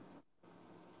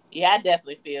 Yeah, I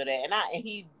definitely feel that, and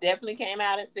he definitely came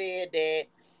out and said that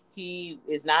he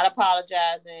is not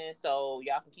apologizing, so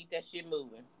y'all can keep that shit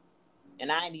moving. And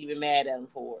I ain't even mad at him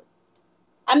for it.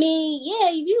 I mean, yeah,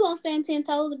 if you gonna stand 10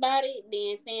 toes about it,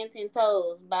 then stand 10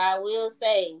 toes. But I will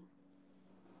say,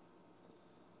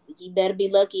 you better be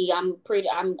lucky. I'm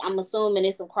assuming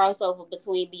it's some crossover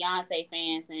between Beyonce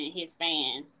fans and his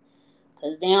fans,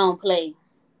 cause they don't play.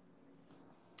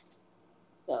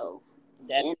 So,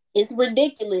 and it's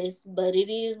ridiculous, but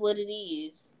it is what it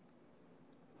is.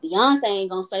 Beyonce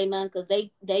ain't gonna say nothing because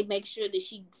they make sure that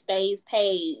she stays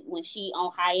paid when she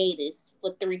on hiatus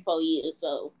for 3-4 years.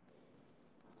 So,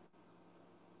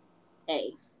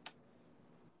 hey.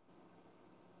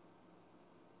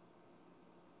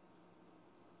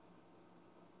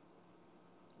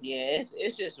 Yeah,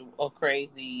 it's just a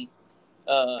crazy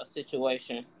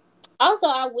situation. Also,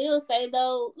 I will say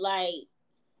though, like,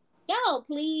 y'all,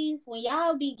 please, when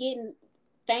y'all be getting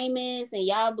famous and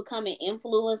y'all becoming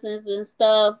influencers and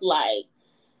stuff, like,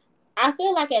 I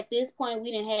feel like at this point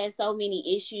we done had so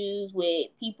many issues with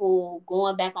people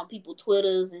going back on people's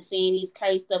Twitters and seeing these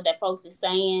crazy stuff that folks are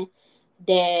saying,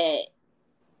 that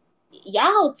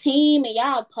y'all team and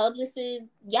y'all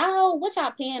publicists, y'all, what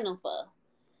y'all paying them for?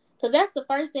 Because that's the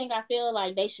first thing I feel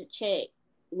like they should check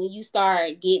when you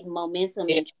start getting momentum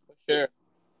Yeah, and for sure.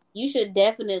 you should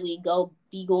definitely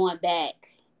be going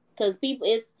back, because people,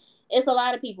 it's a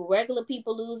lot of people, regular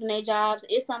people losing their jobs.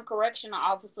 It's some correctional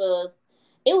officers.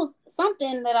 It was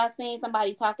something that I seen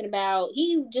somebody talking about.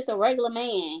 He just a regular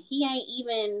man. He ain't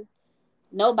even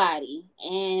nobody.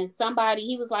 And somebody,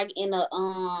 he was like in a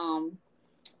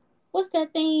what's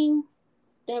that thing?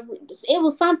 That it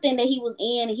was something that he was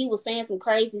in, and he was saying some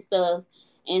crazy stuff.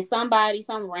 And somebody,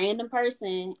 some random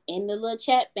person in the little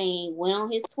chat thing, went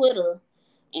on his Twitter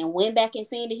and went back and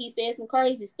seen that he said some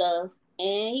crazy stuff,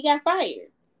 and he got fired.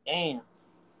 Damn.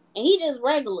 And he just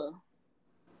regular.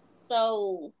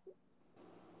 So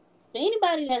for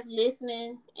anybody that's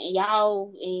listening, and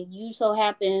y'all, and you so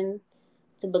happen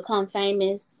to become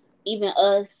famous, even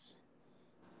us,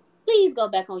 please go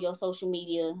back on your social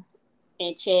media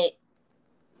and check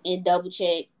and double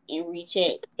check and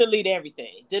recheck. Delete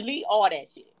everything. Delete all that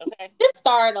shit. Okay. Just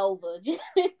start over.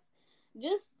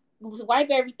 Just wipe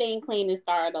everything clean and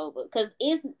start over. Cause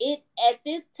it at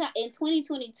this time in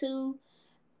 2022,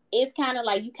 it's kind of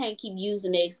like you can't keep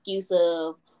using the excuse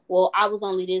of, well, I was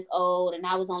only this old and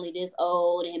I was only this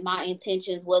old and my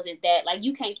intentions wasn't that. Like,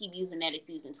 you can't keep using that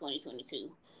excuse in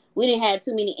 2022. We didn't have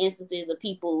too many instances of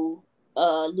people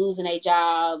losing their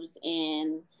jobs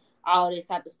and all this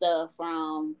type of stuff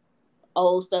from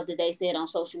old stuff that they said on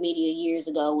social media years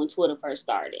ago when Twitter first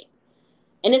started.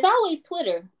 And it's always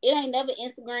Twitter. It ain't never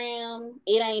Instagram.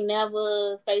 It ain't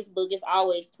never Facebook. It's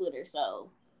always Twitter. So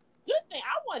Good thing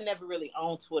I wasn't never really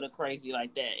on Twitter crazy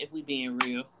like that, if we being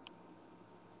real.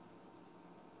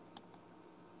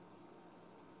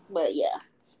 but yeah.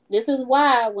 This is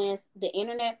why when the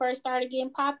internet first started getting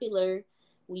popular,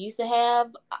 we used to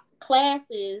have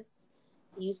classes.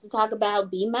 We used to talk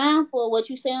about be mindful of what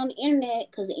you say on the internet,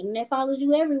 because the internet follows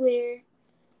you everywhere.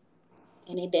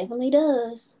 And it definitely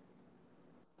does.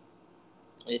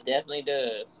 It definitely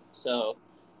does. So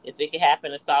if it can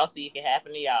happen to Saucy, it can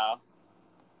happen to y'all.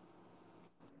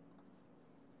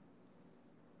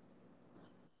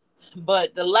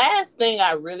 But the last thing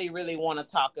I really, really want to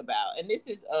talk about, and this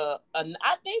is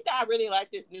I think that I really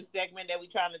like this new segment that we're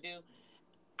trying to do.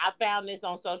 I found this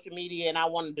on social media, and I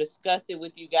want to discuss it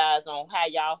with you guys on how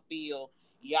y'all feel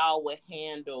y'all would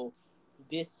handle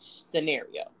this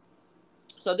scenario.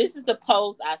 So this is the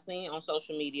post I seen on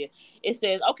social media. It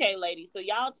says, "Okay, ladies, so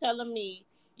y'all telling me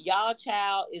y'all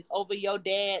child is over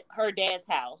her dad's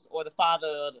house, or the father,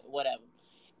 or whatever,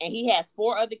 and he has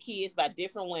four other kids by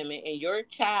different women, and your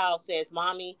child says,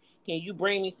 'Mommy, can you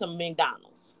bring me some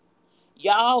McDonald's?'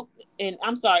 Y'all," and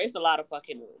I'm sorry, it's a lot of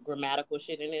fucking grammatical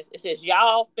shit in this. It says,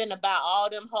 "Y'all finna buy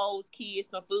all them hoes kids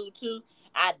some food too?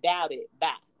 I doubt it.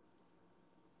 Bye."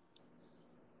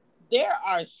 There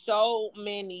are so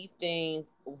many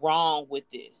things wrong with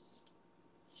this,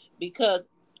 because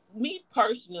me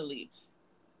personally,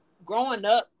 growing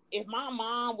up, if my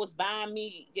mom was buying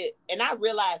me, and I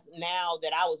realize now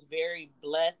that I was very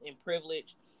blessed and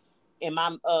privileged in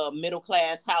my middle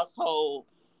class household,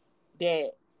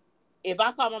 that if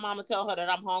I call my mom and tell her that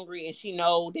I'm hungry and she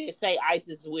know that, say,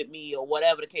 ISIS is with me or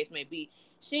whatever the case may be,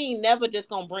 she ain't never just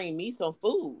gonna bring me some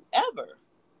food ever.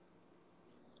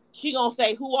 She gonna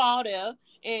say who all there,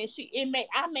 and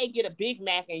I may get a Big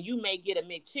Mac and you may get a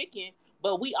McChicken,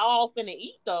 but we all finna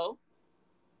eat though.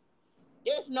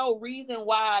 There's no reason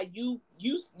why you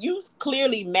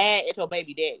clearly mad at your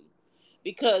baby daddy,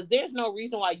 because there's no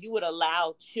reason why you would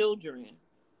allow children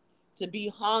to be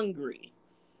hungry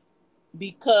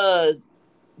because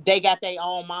they got their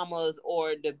own mamas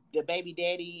or the baby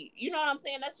daddy. You know what I'm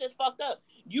saying? That's just fucked up.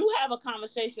 You have a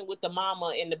conversation with the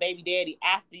mama and the baby daddy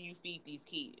after you feed these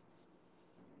kids.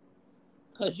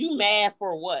 Cause you mad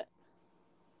for what?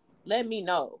 Let me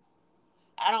know.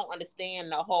 I don't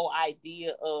understand the whole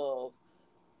idea of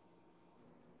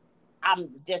I'm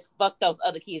just fuck those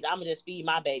other kids. I'm gonna just feed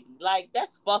my baby. Like,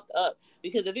 that's fucked up.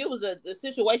 Because if it was the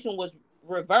situation was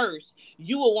reversed,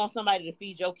 you would want somebody to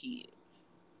feed your kid.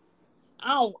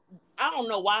 I don't I don't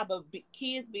know why, but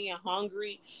kids being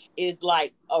hungry is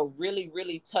like a really,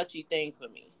 really touchy thing for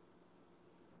me.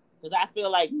 Because I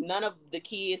feel like none of the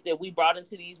kids that we brought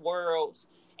into these worlds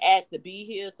asked to be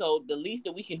here. So the least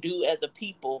that we can do as a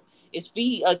people is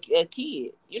feed a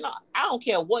kid. You know, I don't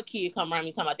care what kid come around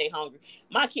me talking about they hungry.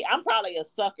 My kid, I'm probably a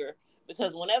sucker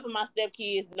because whenever my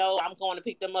stepkids know I'm going to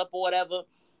pick them up or whatever,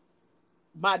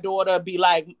 my daughter be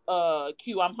like,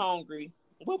 Q, I'm hungry.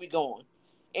 Where we going?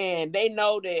 And they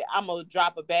know that I'm gonna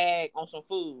drop a bag on some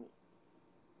food.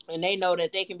 And they know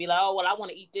that they can be like, oh well, I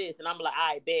want to eat this. And I'm like,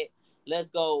 I bet, let's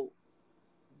go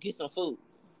get some food.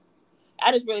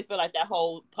 I just really feel like that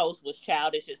whole post was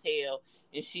childish as hell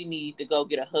and she need to go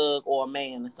get a hug or a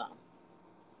man or something.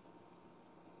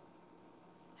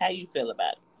 How you feel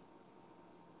about it?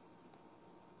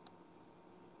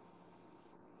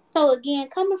 So again,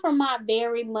 coming from my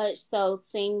very much so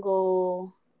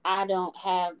single, I don't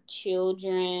have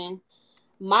children.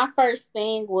 My first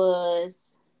thing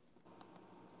was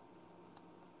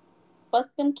fuck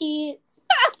them kids.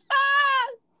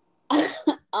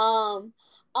 um,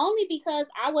 Only because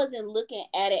I wasn't looking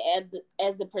at it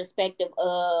as the perspective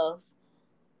of,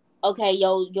 okay,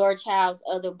 your child's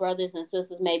other brothers and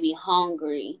sisters may be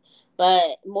hungry,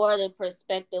 but more the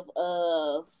perspective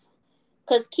of,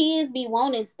 because kids be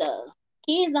wanting stuff.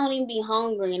 Kids don't even be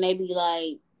hungry and they be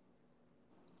like,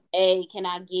 hey, can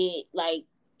I get, like,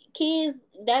 kids,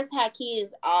 that's how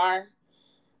kids are.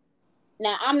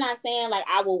 Now, I'm not saying like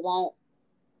I would want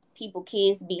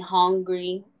kids be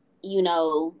hungry,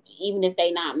 even if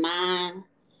they not mine.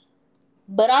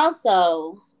 But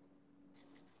also,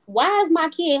 why is my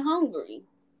kid hungry?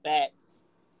 Facts.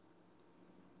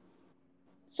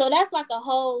 So that's like a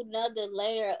whole nother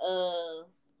layer of,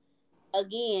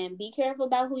 again, be careful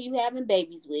about who you having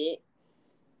babies with.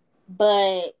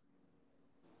 But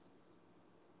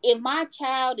if my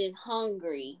child is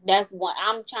hungry, that's what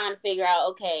I'm trying to figure out.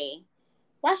 Okay,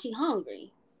 why is she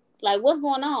hungry? Like, what's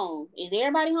going on? Is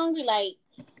everybody hungry? Like,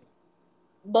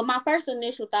 but my first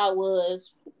initial thought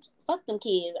was, fuck them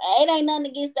kids. It ain't nothing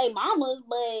against their mamas,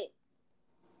 but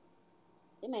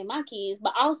it ain't my kids.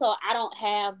 But also, I don't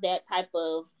have that type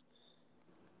of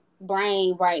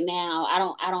brain right now. I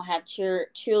don't have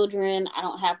children. I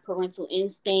don't have parental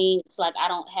instincts. Like, I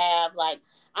don't have, like,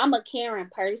 I'm a caring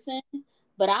person,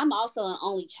 but I'm also an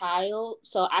only child,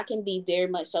 so I can be very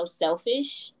much so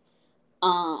selfish.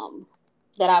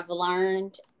 That I've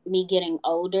learned me getting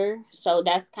older. So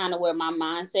that's kind of where my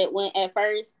mindset went at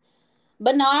first.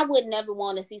 But no, I would never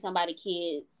want to see somebody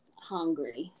kids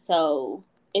hungry. So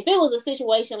if it was a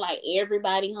situation like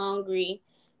everybody hungry,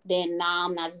 then nah,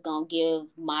 I'm not just gonna give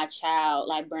my child,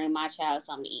 like, bring my child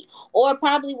something to eat. Or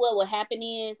probably what would happen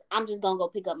is I'm just gonna go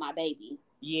pick up my baby.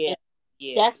 Yeah.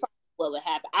 Yeah. That's probably what would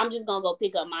happen. I'm just gonna go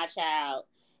pick up my child,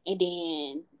 and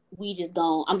then I'm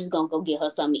just gonna go get her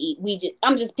something to eat.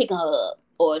 I'm just picking her up,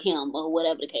 or him, or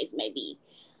whatever the case may be.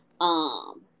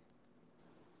 Because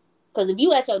if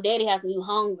you at your daddy house and you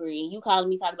hungry and you calling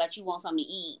me talking about you want something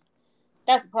to eat,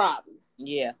 that's a problem.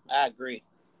 Yeah, I agree.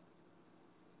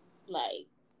 Like,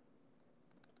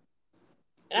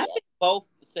 And I think both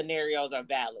scenarios are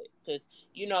valid because,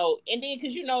 and then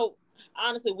because,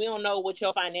 honestly, we don't know what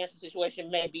your financial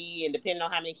situation may be. And depending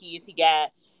on how many kids he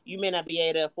got, you may not be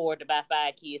able to afford to buy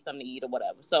 5 kids something to eat or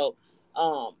whatever. So,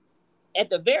 at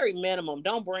the very minimum,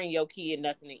 don't bring your kid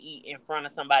nothing to eat in front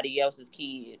of somebody else's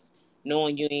kids,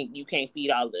 knowing you can't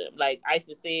feed all of them. Like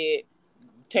Isa said,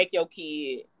 take your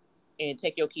kid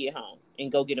home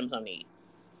and go get them something to eat.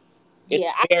 It's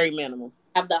very minimal.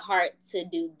 I have the heart to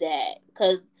do that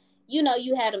because you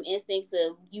had them instincts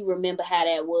of, you remember how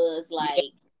that was, like,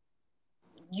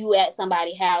 you at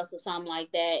somebody's house or something like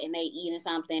that and they eating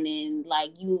something and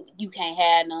like you can't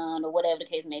have none or whatever the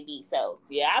case may be. So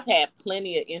yeah, I've had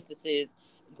plenty of instances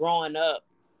growing up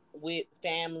with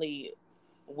family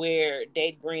where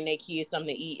they'd bring their kids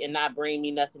something to eat and not bring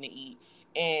me nothing to eat.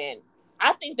 And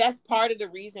I think that's part of the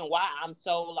reason why I'm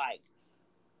so, like,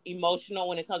 emotional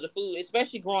when it comes to food,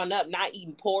 especially growing up not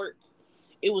eating pork.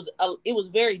 It was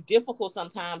very difficult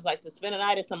sometimes, like, to spend a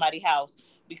night at somebody's house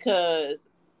because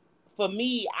for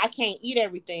me, I can't eat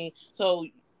everything. So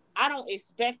I don't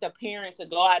expect a parent to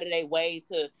go out of their way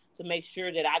to make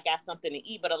sure that I got something to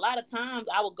eat. But a lot of times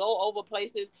I would go over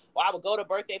places or I would go to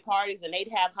birthday parties and they'd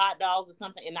have hot dogs or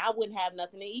something and I wouldn't have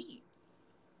nothing to eat.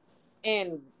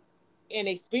 And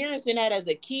experiencing that as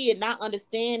a kid, not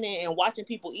understanding and watching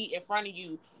people eat in front of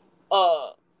you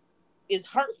is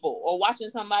hurtful, or watching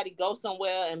somebody go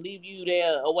somewhere and leave you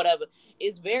there or whatever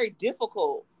is very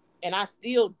difficult. And I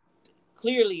still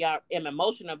clearly am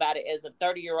emotional about it as a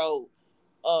 30-year-old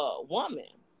woman.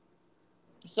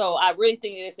 So I really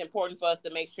think it's important for us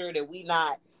to make sure that we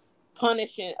not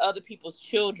punishing other people's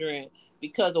children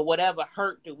because of whatever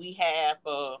hurt that we have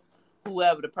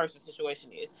whoever the person's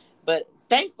situation is. But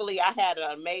thankfully, I had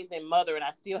an amazing mother, and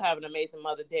I still have an amazing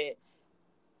mother that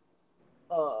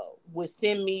would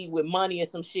send me with money or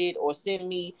some shit, or send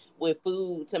me with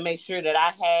food to make sure that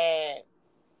I had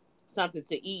something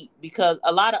to eat, because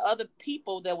a lot of other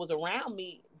people that was around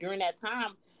me during that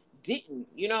time didn't.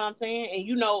 You know what I'm saying? And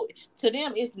to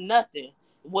them it's nothing.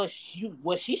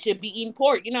 She should be eating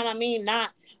pork. You know what I mean?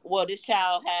 Not, well, this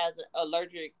child has an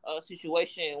allergic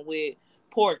situation with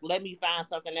pork. Let me find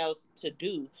something else to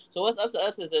do. So it's up to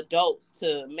us as adults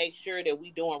to make sure that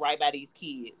we doing right by these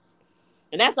kids.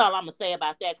 And that's all I'm gonna say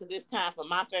about that, because it's time for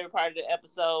my favorite part of the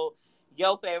episode.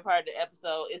 Your favorite part of the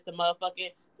episode is the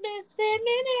motherfucking Misfit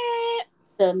Minute.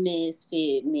 The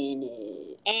Misfit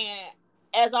Minute. And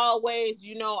as always,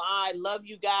 I love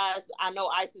you guys. I know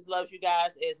Isis loves you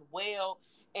guys as well.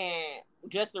 And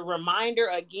just a reminder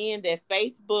again that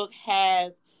Facebook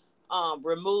has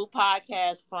removed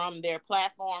podcasts from their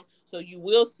platform. So you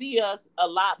will see us a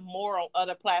lot more on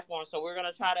other platforms. So we're going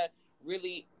to try to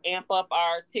really amp up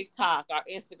our TikTok, our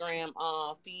Instagram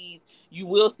feeds. You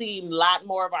will see a lot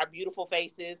more of our beautiful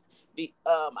faces.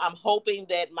 I'm hoping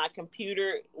that my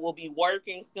computer will be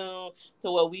working soon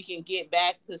to where we can get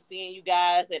back to seeing you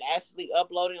guys and actually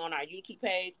uploading on our YouTube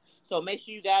page. So make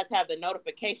sure you guys have the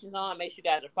notifications on. Make sure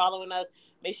you guys are following us.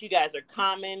 Make sure you guys are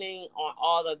commenting on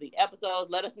all of the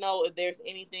episodes. Let us know if there's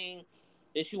anything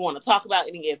that you want to talk about,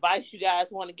 any advice you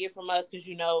guys want to get from us, because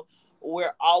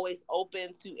we're always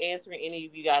open to answering any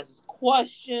of you guys'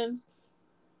 questions.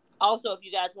 Also, if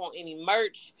you guys want any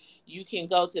merch, you can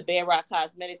go to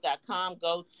bedrockcosmetics.com,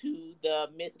 go to the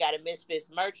Misguided Misfits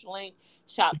merch link,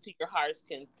 shop to your heart's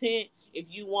content. If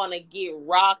you want to get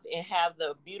rocked and have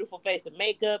the beautiful face of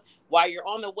makeup while you're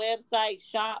on the website,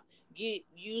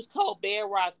 use code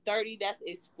BedRock30. That's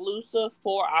exclusive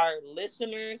for our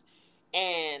listeners.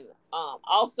 And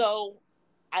also,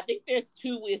 I think it's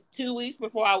 2 weeks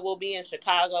before I will be in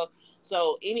Chicago.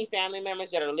 So any family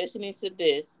members that are listening to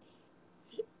this,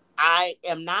 I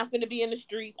am not going to be in the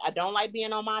streets. I don't like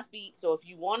being on my feet. So if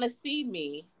you want to see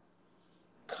me,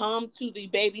 come to the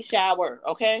baby shower,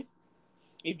 okay?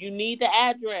 If you need the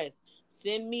address,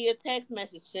 send me a text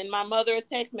message. Send my mother a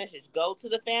text message. Go to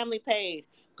the family page.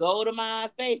 Go to my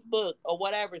Facebook or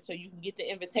whatever, so you can get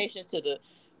the invitation to the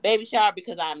baby shower,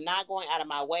 because I'm not going out of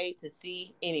my way to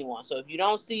see anyone. So if you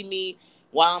don't see me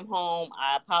while I'm home,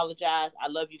 I apologize. I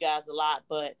love you guys a lot,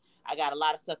 but I got a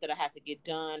lot of stuff that I have to get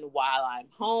done while I'm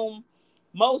home.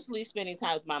 Mostly spending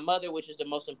time with my mother, which is the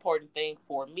most important thing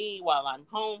for me while I'm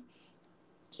home.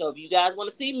 So if you guys want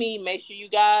to see me, make sure you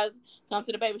guys come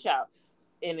to the baby shower.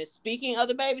 And speaking of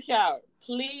the baby shower,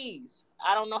 please,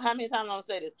 I don't know how many times I'm going to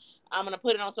say this. I'm going to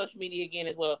put it on social media again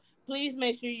as well. Please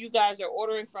make sure you guys are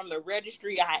ordering from the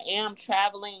registry. I am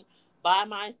traveling by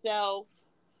myself,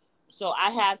 so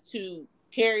I have to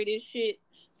carry this shit.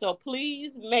 So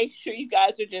please make sure you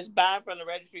guys are just buying from the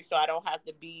registry, so I don't have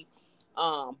to be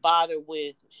bothered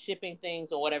with shipping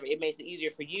things or whatever. It makes it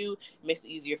easier for you. It makes it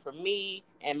easier for me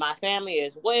and my family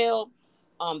as well.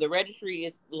 The registry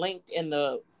is linked in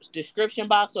the description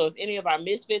box. So if any of our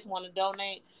misfits want to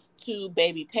donate to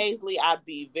Baby Paisley, I'd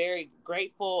be very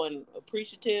grateful and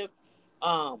appreciative.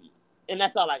 And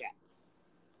that's all I got.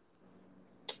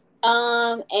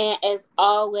 And as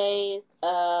always,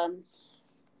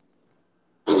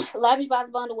 Lavish by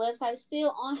the Bundle website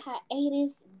still on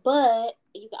hiatus, but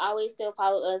you can always still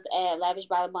follow us at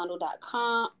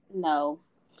lavishbythebundle.com. No.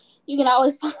 You can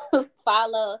always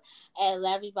follow at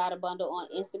Lavish by the Bundle on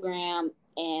Instagram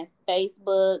and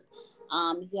Facebook.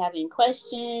 If you have any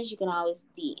questions, you can always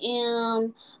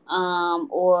DM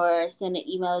or send an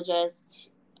email address.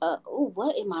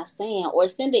 What am I saying? Or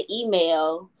send an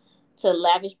email to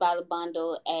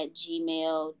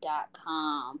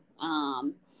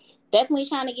lavishbythebundle@gmail.com. Definitely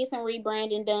trying to get some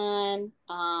rebranding done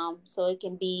so it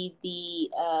can be the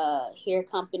hair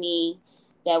company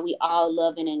that we all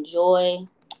love and enjoy.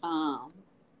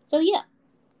 So yeah.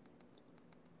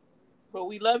 But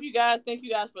we love you guys. Thank you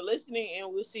guys for listening,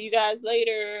 and we'll see you guys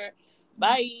later.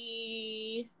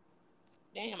 Bye.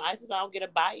 Damn, Isis, I don't get a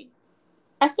bite.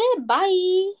 I said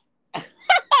bye.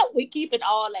 We keeping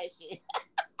all that shit.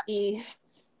 We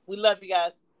love you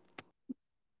guys.